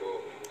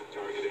 Battle.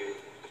 Targeting.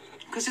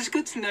 Because it's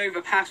good to know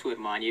the password,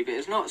 mind you, but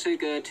it's not so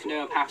good to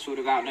know a password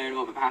without knowing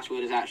what the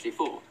password is actually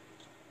for.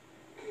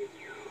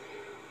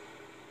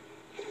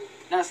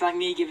 That's like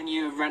me giving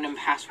you a random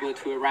password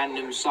to a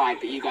random site,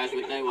 but you guys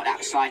wouldn't know what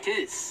that site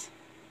is.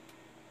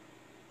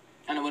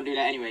 And I wouldn't do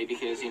that anyway,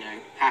 because, you know,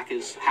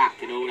 hackers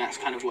hack and all, that's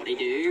kind of what they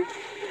do.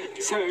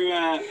 So,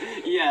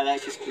 yeah,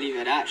 let's just leave it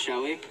at that,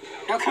 shall we?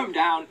 Now come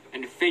down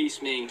and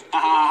face me. Ha ha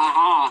ha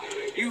ha!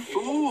 You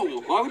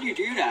fool! Why would you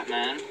do that,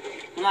 man?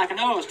 I'm like, I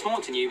know I was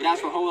taunting you, but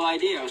that's the whole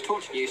idea. I was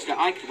taunting you so that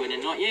I could win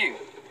and not you.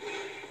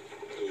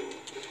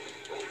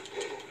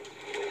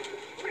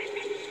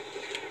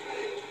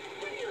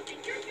 What do you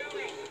think you're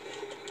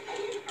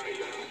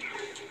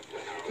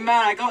doing?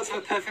 Man, I got to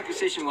the perfect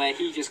position where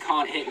he just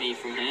can't hit me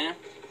from here.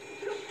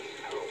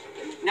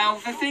 Now,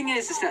 the thing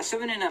is that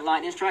summoning that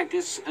lightning strike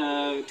does deal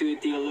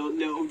a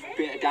little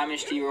bit of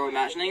damage to your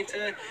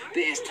Imaginator, but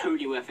it's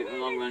totally worth it in the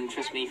long run,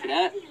 trust me for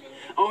that.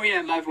 Oh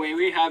yeah, by the way,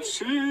 we have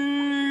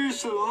Sea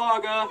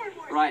Slugger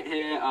right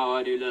here. Oh,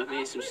 I do love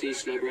me some Sea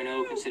Slugger and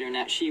all, considering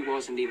that she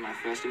was indeed my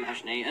first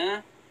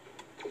Imaginator.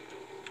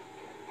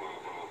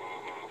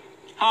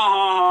 Ha ha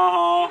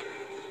ha ha!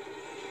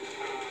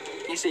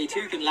 You see,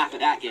 two can laugh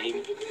at that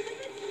game.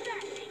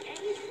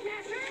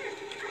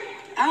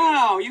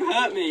 Ow, you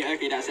hurt me.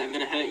 Okay, that's it. I'm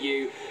gonna hurt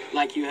you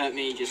like you hurt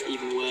me, just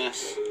even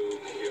worse.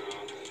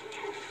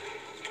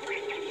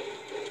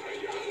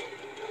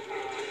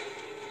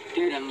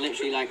 Dude, I'm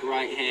literally like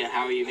right here.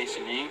 How are you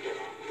missing me?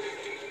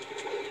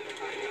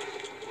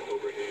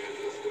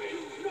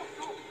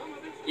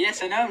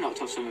 Yes, I know I'm not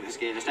tough some of his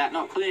gear. Is that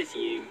not clear to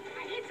you?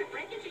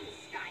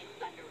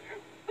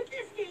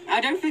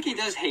 I don't think he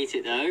does hate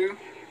it though.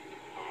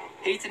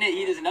 Hating it,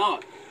 he does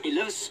not. He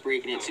loves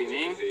speaking it to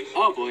me.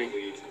 Oh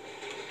boy.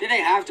 Did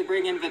they have to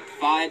bring in the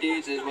fire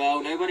dudes as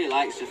well? Nobody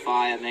likes the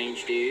fire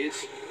mage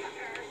dudes.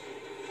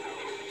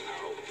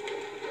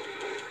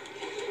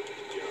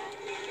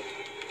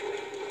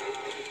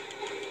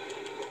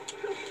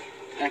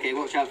 Okay,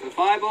 watch out for the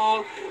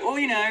fireball. Or,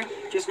 you know,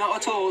 just not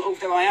at all.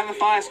 Although I am a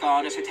fire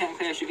Skylander, so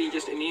technically I should be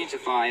just immune to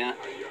fire.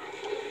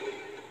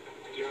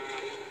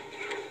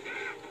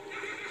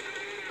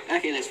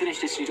 Okay, let's finish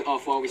this dude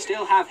off while we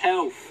still have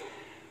health.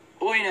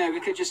 Or, you know, we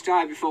could just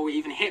die before we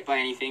even hit by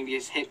anything,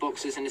 because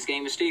hitboxes in this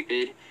game are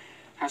stupid.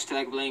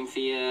 Hashtag blame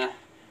the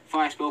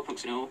fire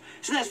spellpunks and all.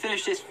 So let's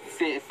finish this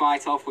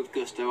fight off with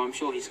Gusto. I'm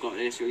sure he's got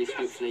this, or at least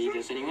hopefully he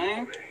does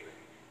anyway.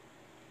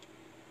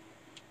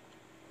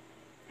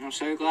 I'm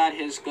so glad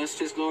his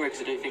Gusto's glory,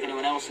 because I don't think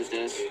anyone else's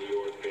does.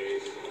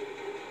 You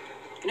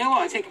know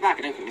what, I take it back,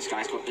 I don't think this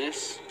guy's got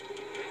this.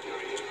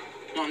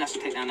 Not unless to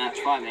take down that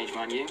fire mage,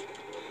 mind you.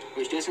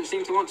 Which doesn't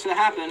seem to want to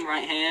happen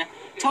right here.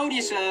 Told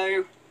you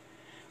so!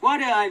 Why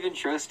do I even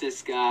trust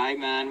this guy,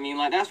 man? I mean,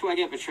 like, that's why I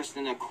get for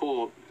trusting a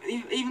core.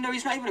 Even though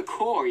he's not even a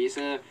core, he's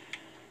a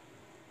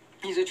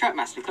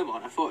Trapmaster. Come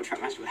on, I thought a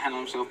Trapmaster would handle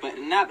himself better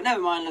than that, but never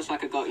mind, looks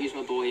like I got to use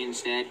my boy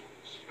instead.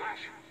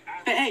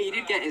 But hey, he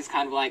did get his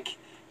kind of, like,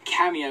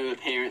 cameo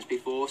appearance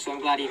before, so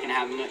I'm glad he can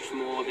have much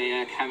more of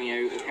a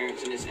cameo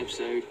appearance in this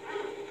episode.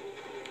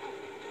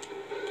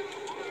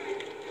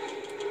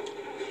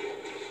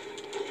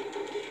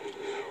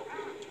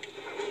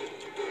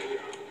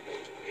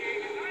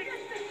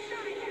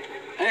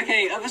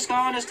 Okay, other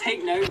Skylanders,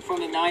 take note from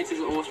Igniter's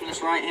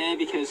awesomeness right here,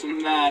 because,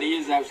 man, he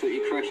is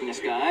absolutely crushing this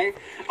guy.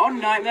 On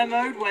Nightmare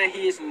mode, where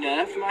he is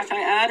nerfed, might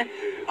I add,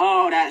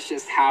 oh, that's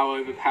just how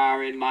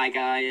overpowering my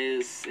guy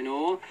is and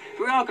all.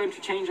 We are going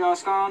to change our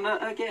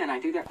Skylander again.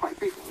 I do that quite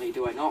frequently,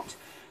 do I not?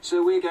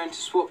 So we're going to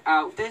swap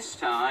out this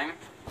time.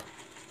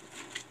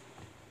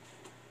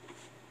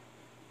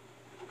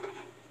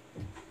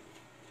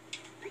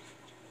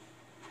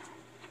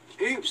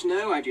 Oops,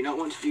 no, I do not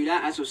want to do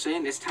that. As I was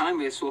saying, this time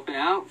we're swapping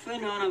out for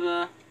none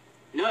other...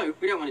 No,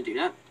 we don't want to do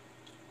that.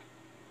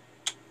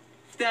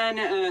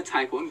 Then,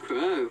 Type 1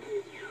 Crow.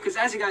 Because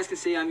as you guys can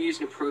see, I'm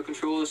using a Pro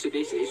Controller, so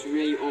basically it's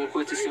really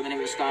awkward to summon in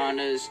the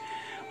Skylanders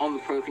on the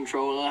Pro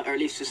Controller, or at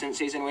least for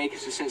Sensei's anyway,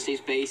 because the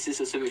Sensei's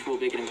bases are so much more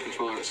bigger than the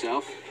controller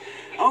itself.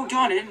 Oh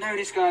darn, I didn't know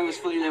this guy was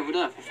fully leveled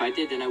up. If I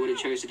did, then I would have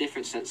chose a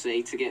different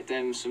Sensei to get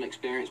them some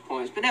experience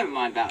points, but never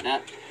mind about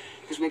that.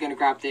 Because we're going to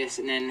grab this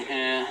and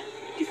then,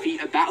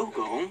 defeat a battle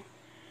gong,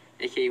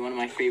 aka one of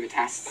my favourite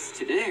tasks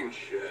to do.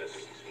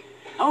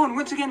 Oh, and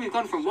once again we've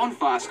gone from one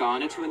fire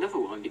Skylander to another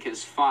one,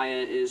 because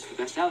fire is the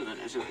best element,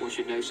 as everyone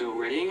should know so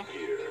already.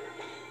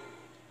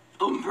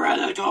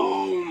 Umbrella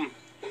Dome!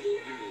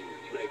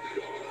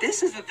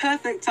 This is the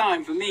perfect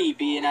time for me,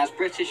 being as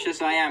British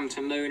as I am,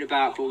 to moan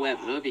about the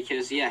weather,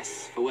 because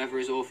yes, the weather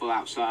is awful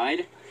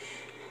outside.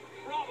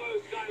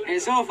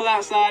 It's awful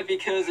outside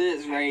because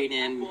it's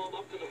raining.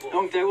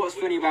 Although what's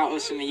funny about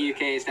us in the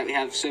UK is that we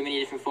have so many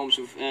different forms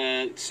of,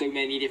 so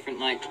many different,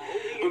 like,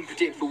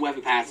 unpredictable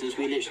weather patterns.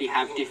 We literally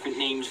have different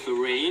names for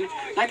rain.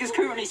 Like, it's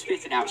currently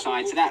spitting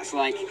outside, so that's,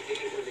 like,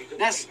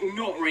 that's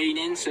not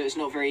raining, so it's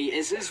not very,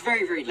 it's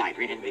very, very light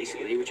raining,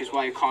 basically, which is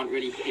why you can't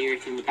really hear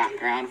it in the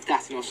background.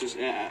 That and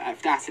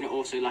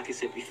also, like I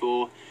said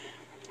before,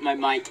 my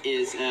mic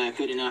is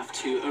good enough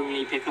to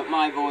only pick up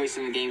my voice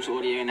and the game's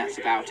audio, and that's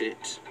about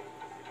it.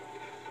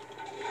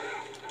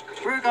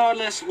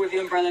 Regardless, with the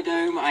Umbrella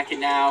Dome, I can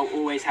now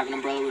always have an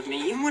umbrella with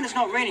me, even when it's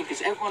not raining,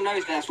 because everyone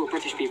knows that's what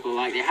British people are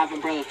like. They have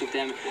umbrellas with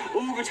them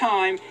all the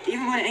time,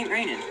 even when it ain't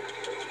raining.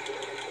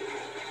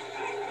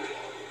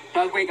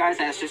 By the way, guys,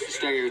 that's just a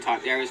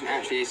stereotype. There isn't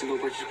actually a single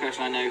British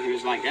person I know who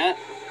is like that.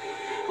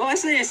 Well, I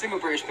say a single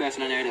British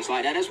person I know that's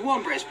like that. There's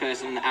one British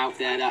person out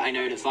there that I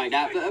know that's like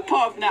that, but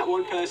apart from that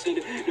one person,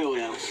 no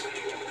one else.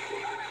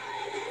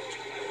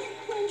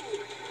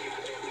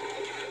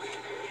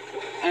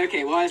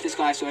 Okay, why is this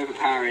guy so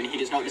overpowering? He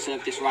does not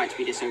deserve this right to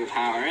be this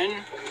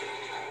overpowering.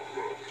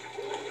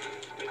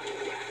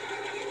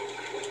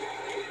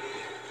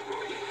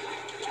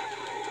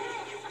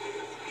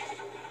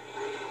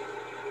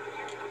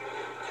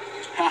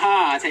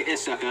 Haha, take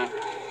this, sucker.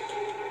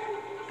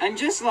 And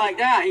just like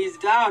that, he's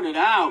down and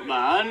out,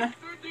 man.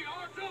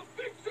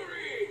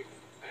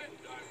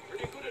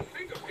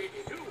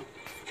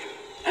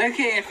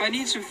 Okay, if I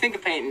need some finger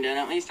painting done,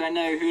 at least I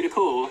know who to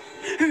call.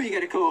 Who are you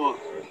gonna call?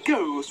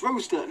 Ghost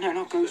Roaster. No,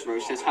 not Ghost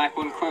Roaster. Type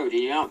 1 Crow.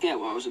 Did you not get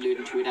what I was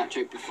alluding to with that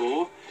joke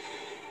before?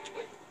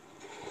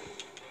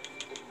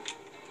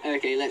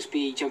 Okay, let's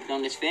be jumping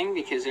on this thing,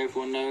 because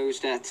everyone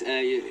knows that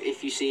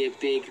if you see a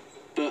big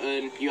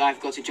button, you either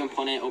got to jump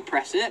on it or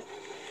press it.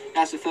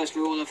 That's the first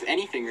rule of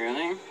anything,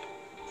 really.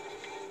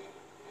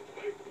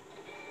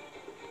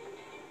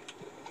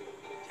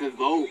 The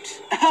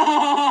Vault.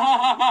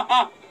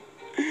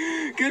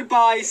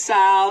 Goodbye,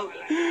 Sal.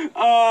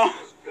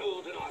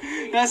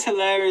 That's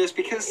hilarious.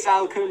 Because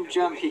Sal couldn't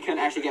jump, he couldn't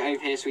actually get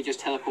over here, so he just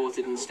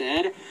teleported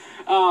instead.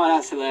 Oh,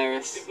 that's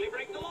hilarious.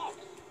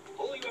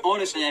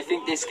 Honestly, I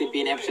think this could be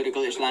an episode of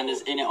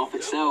Glitchlanders in it of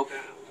itself.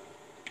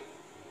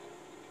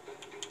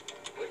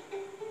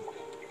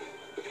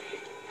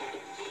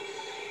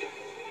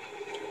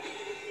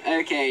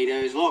 Okay,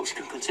 those locks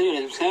can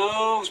consider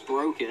themselves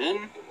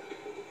broken.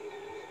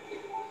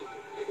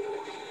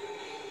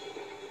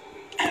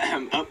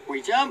 Up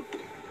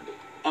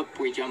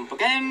we jump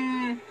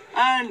again,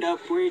 and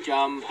up we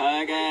jump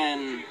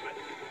again.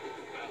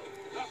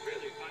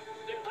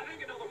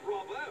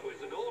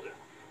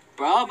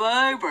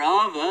 Bravo,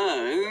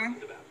 bravo.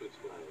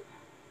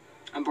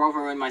 And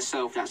bravo and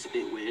myself, that's a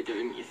bit weird,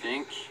 don't you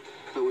think?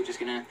 But we're just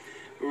gonna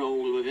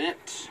roll with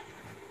it.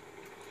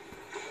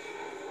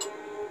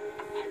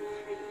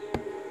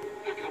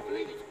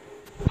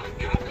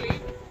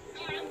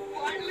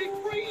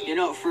 You're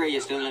not free,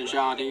 you're still in a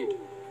jar, dude.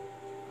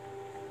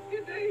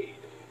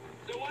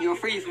 You're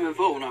free from the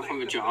vault, not from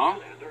the jar.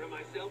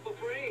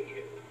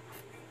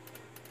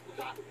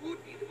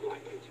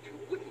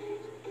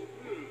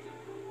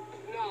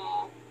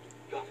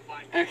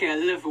 Okay, I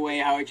love the way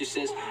how it just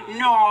says,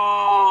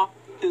 "No."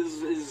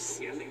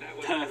 Is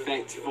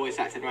perfect voice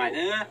acting right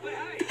there.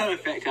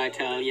 Perfect, I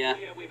tell ya.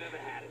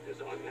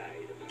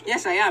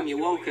 Yes, I am. You're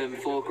welcome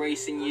for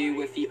gracing you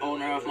with the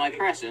honour of my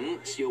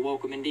presence. You're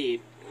welcome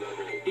indeed.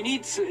 You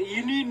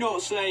need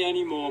not say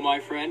any more, my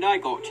friend. I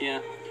got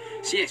you.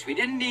 So yes, we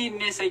didn't need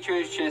an SA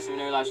treasure chest and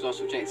no lives lost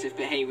objective,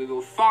 but hey, we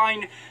will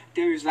find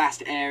those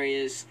last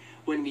areas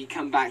when we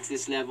come back to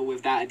this level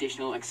with that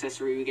additional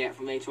accessory we get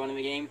from later on in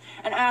the game.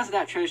 And as of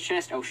that treasure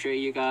chest, I'll show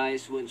you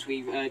guys once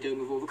we've done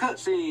with all the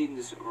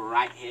cutscenes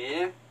right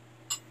here.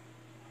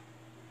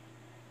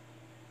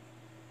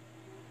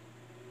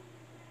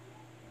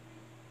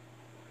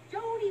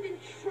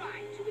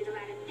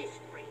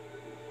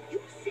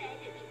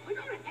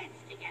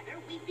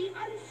 we'd be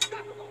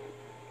unstoppable.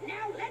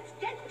 Now let's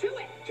get to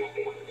it. Get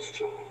me on this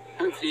job.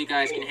 Hopefully you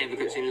guys can hear the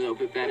cutscene a little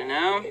bit better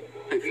now.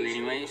 Hopefully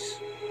anyways.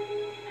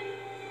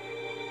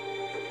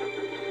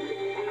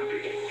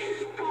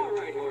 All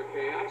right, Lord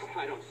Chaos.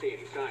 I don't see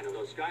any sign of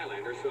those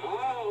Skylanders.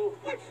 Oh,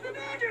 What's the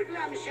matter,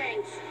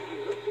 Glumshanks?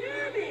 You look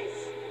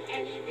nervous.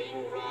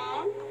 Anything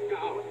wrong?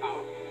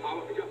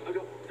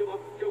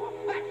 go up.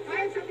 What? Do I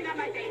have something on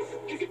my face?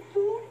 Is it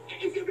food?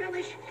 Is it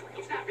relish?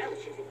 It's not relish,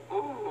 is it?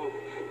 Oh,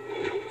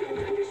 I don't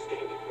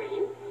understand it,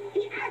 Brain.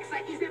 He acts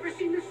like he's never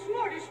seen the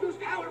smartest, most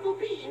powerful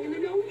being in the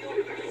known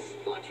universe.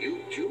 but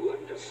you do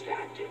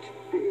understand it.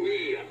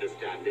 We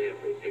understand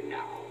everything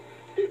now.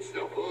 It's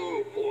the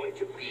whole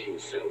point of being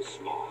so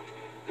smart.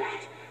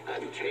 That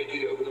and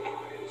taking over the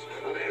minds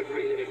of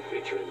every living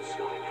creature in the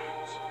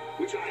Skylands.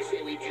 Which I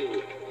say we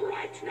do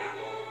right now.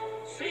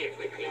 Say it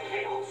with me,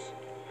 Chaos.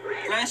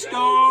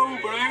 Presto,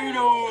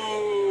 Bruno!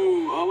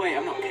 Oh wait,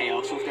 I'm not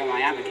Chaos, although I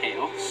am a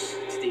Chaos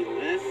to deal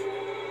with.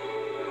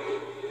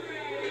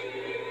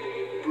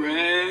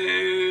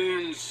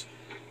 Brains!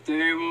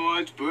 They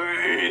want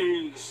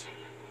brains!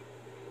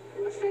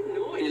 What's that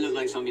noise? They look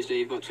like zombies, though,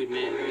 you've got to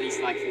admit, or at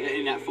least like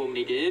in that form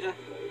they did.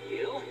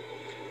 Gil?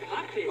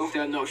 Hot piss.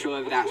 Although I'm not sure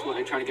whether that's what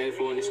they're trying to go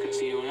for in this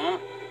cutscene or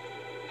not.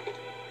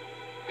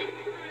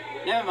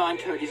 Never mind,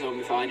 totally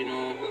zombified and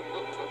all.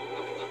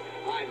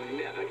 I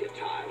never get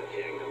tired of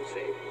hearing them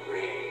say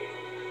brain.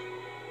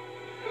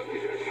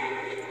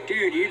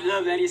 Dude, you'd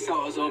love any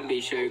sort of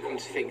zombie show, come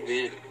to think of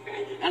it.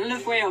 And I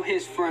love the way how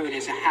his throne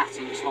is a hat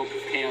on top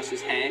of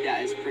Chaos's head.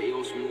 That is pretty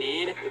awesome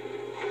indeed.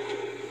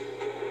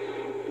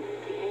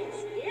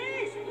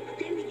 Yes. But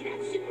then we can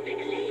have super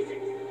mega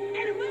lasers.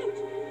 And a moat.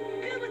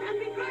 Filled with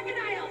hungry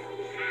crocodiles.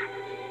 Ha!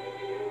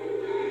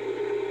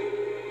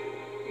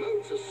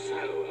 Modes are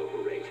so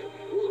overrated.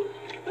 Look,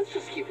 let's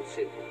just keep it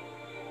simple.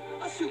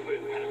 A super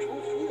impenetrable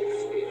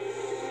force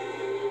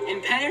is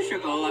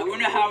Impenetrable? I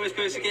wonder how we're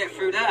supposed to get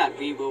through that.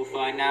 We will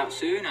find out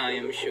soon, I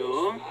am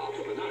sure.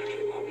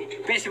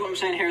 Basically what I'm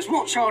saying here is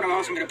watch out or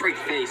else I'm going to break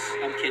your face.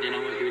 I'm kidding, I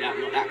won't do that.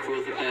 I'm not that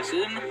cruel of a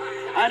person.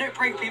 I don't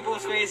break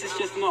people's faces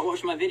just for not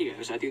watching my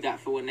videos. I do that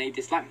for when they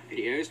dislike my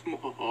videos.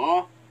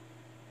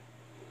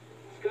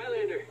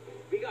 Skylander,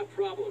 we got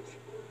problems.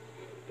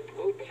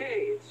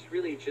 Okay, it's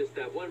really just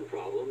that one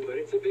problem, but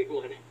it's a big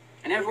one.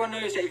 And everyone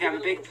knows that if you have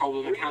a big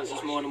problem, it counts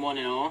as more than one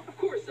and all. Of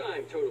course,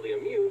 I'm totally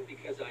immune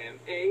because I am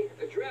A,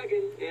 a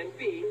dragon, and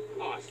B,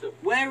 awesome.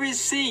 Where is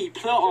C,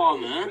 plot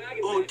armor,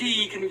 Dragon or magic D,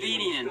 Stop the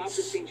convenience?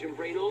 Extinction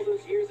Brain all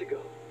those years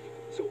ago.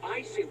 So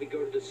I say we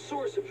go to the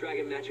source of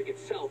dragon magic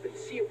itself and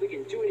see if we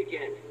can do it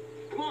again.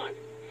 Come on.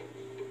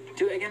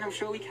 Do it again, I'm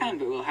sure we can,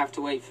 but we'll have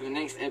to wait for the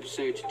next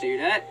episode to do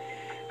that.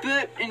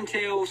 But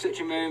until such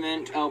a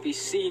moment, I'll be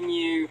seeing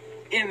you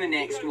in the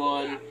next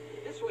one.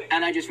 This way.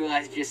 And I just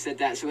realised I just said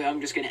that, so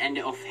I'm just going to end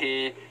it off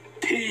here.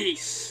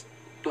 Peace!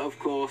 But of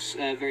course,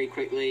 very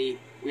quickly,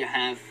 we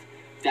have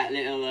that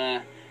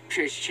little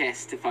treasure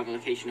chest to find the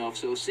location of.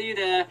 So we'll see you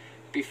there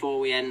before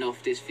we end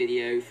off this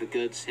video for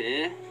goods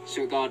here.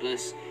 So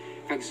regardless,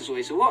 thanks as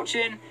always for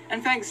watching,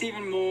 and thanks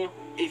even more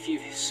if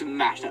you've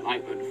smashed that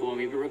like button for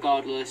me. But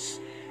regardless,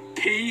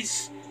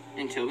 peace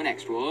until the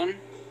next one.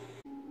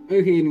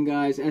 Okay then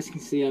guys, as you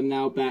can see I'm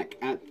now back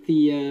at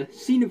the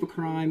scene of a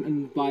crime,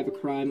 and by the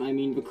crime I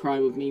mean the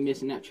crime of me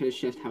missing that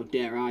treasure chest. How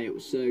dare I, it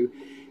was so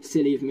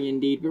silly of me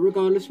indeed. But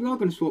regardless, we are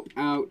going to swap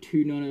out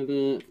to none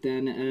other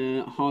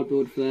than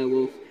Hardboiled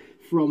Werewolf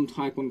from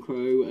Type 1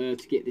 Crow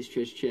to get this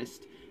treasure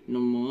chest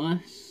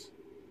nonetheless.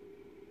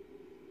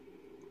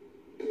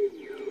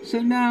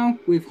 So now,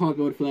 with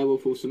Hardboiled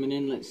Werewolf all summoned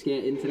in, let's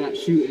get into that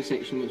shooting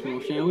section once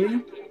more, shall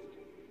we?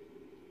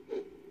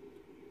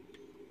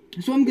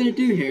 So what I'm going to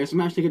do here is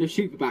I'm actually going to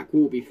shoot the back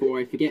wall before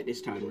I forget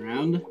this time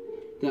around.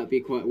 That would be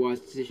quite a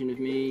wise decision of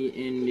me,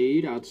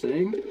 indeed, I'd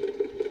say.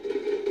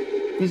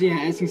 Because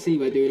yeah, as you can see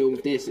by doing all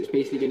of this, it's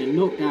basically going to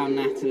knock down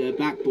that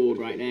backboard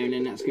right there, and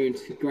then that's going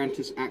to grant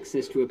us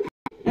access to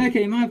a...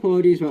 Okay, my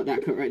apologies about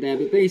that cut right there,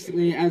 but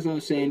basically, as I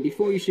was saying,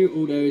 before you shoot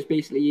all those,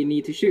 basically you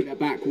need to shoot that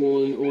back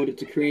wall in order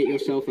to create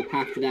yourself a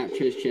path to that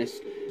treasure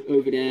chest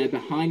over there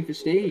behind the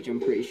stage. I'm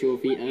pretty sure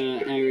the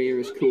area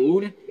is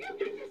called.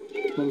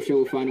 I'm sure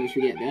we'll find once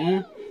we get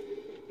there.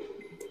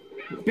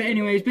 But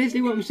anyways,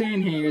 basically what I'm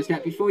saying here is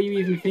that before you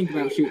even think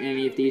about shooting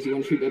any of these, you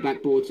want to shoot the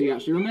backboard so you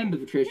actually remember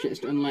the treasure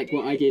chest, unlike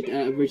what I did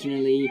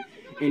originally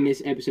in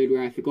this episode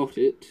where I forgot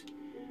it.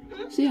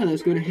 So yeah,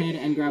 let's go ahead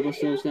and grab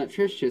ourselves that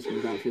treasure chest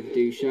without further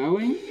ado, shall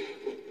we?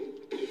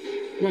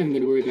 We're not even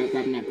going to worry about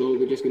grabbing that gold,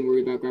 we're just going to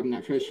worry about grabbing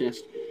that treasure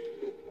chest.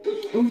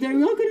 Although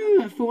we are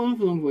going to fall off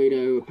a long way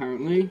though,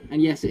 apparently.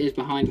 And yes, it is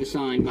behind the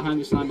sign,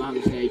 behind the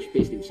stage,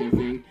 basically the same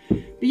thing.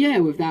 But yeah,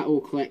 with that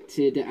all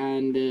collected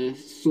and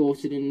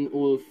sorted in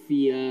all of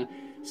the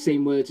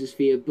same words as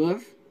the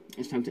above,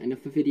 it's time to end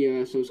off the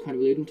video as I was kind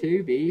of alluding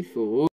to before.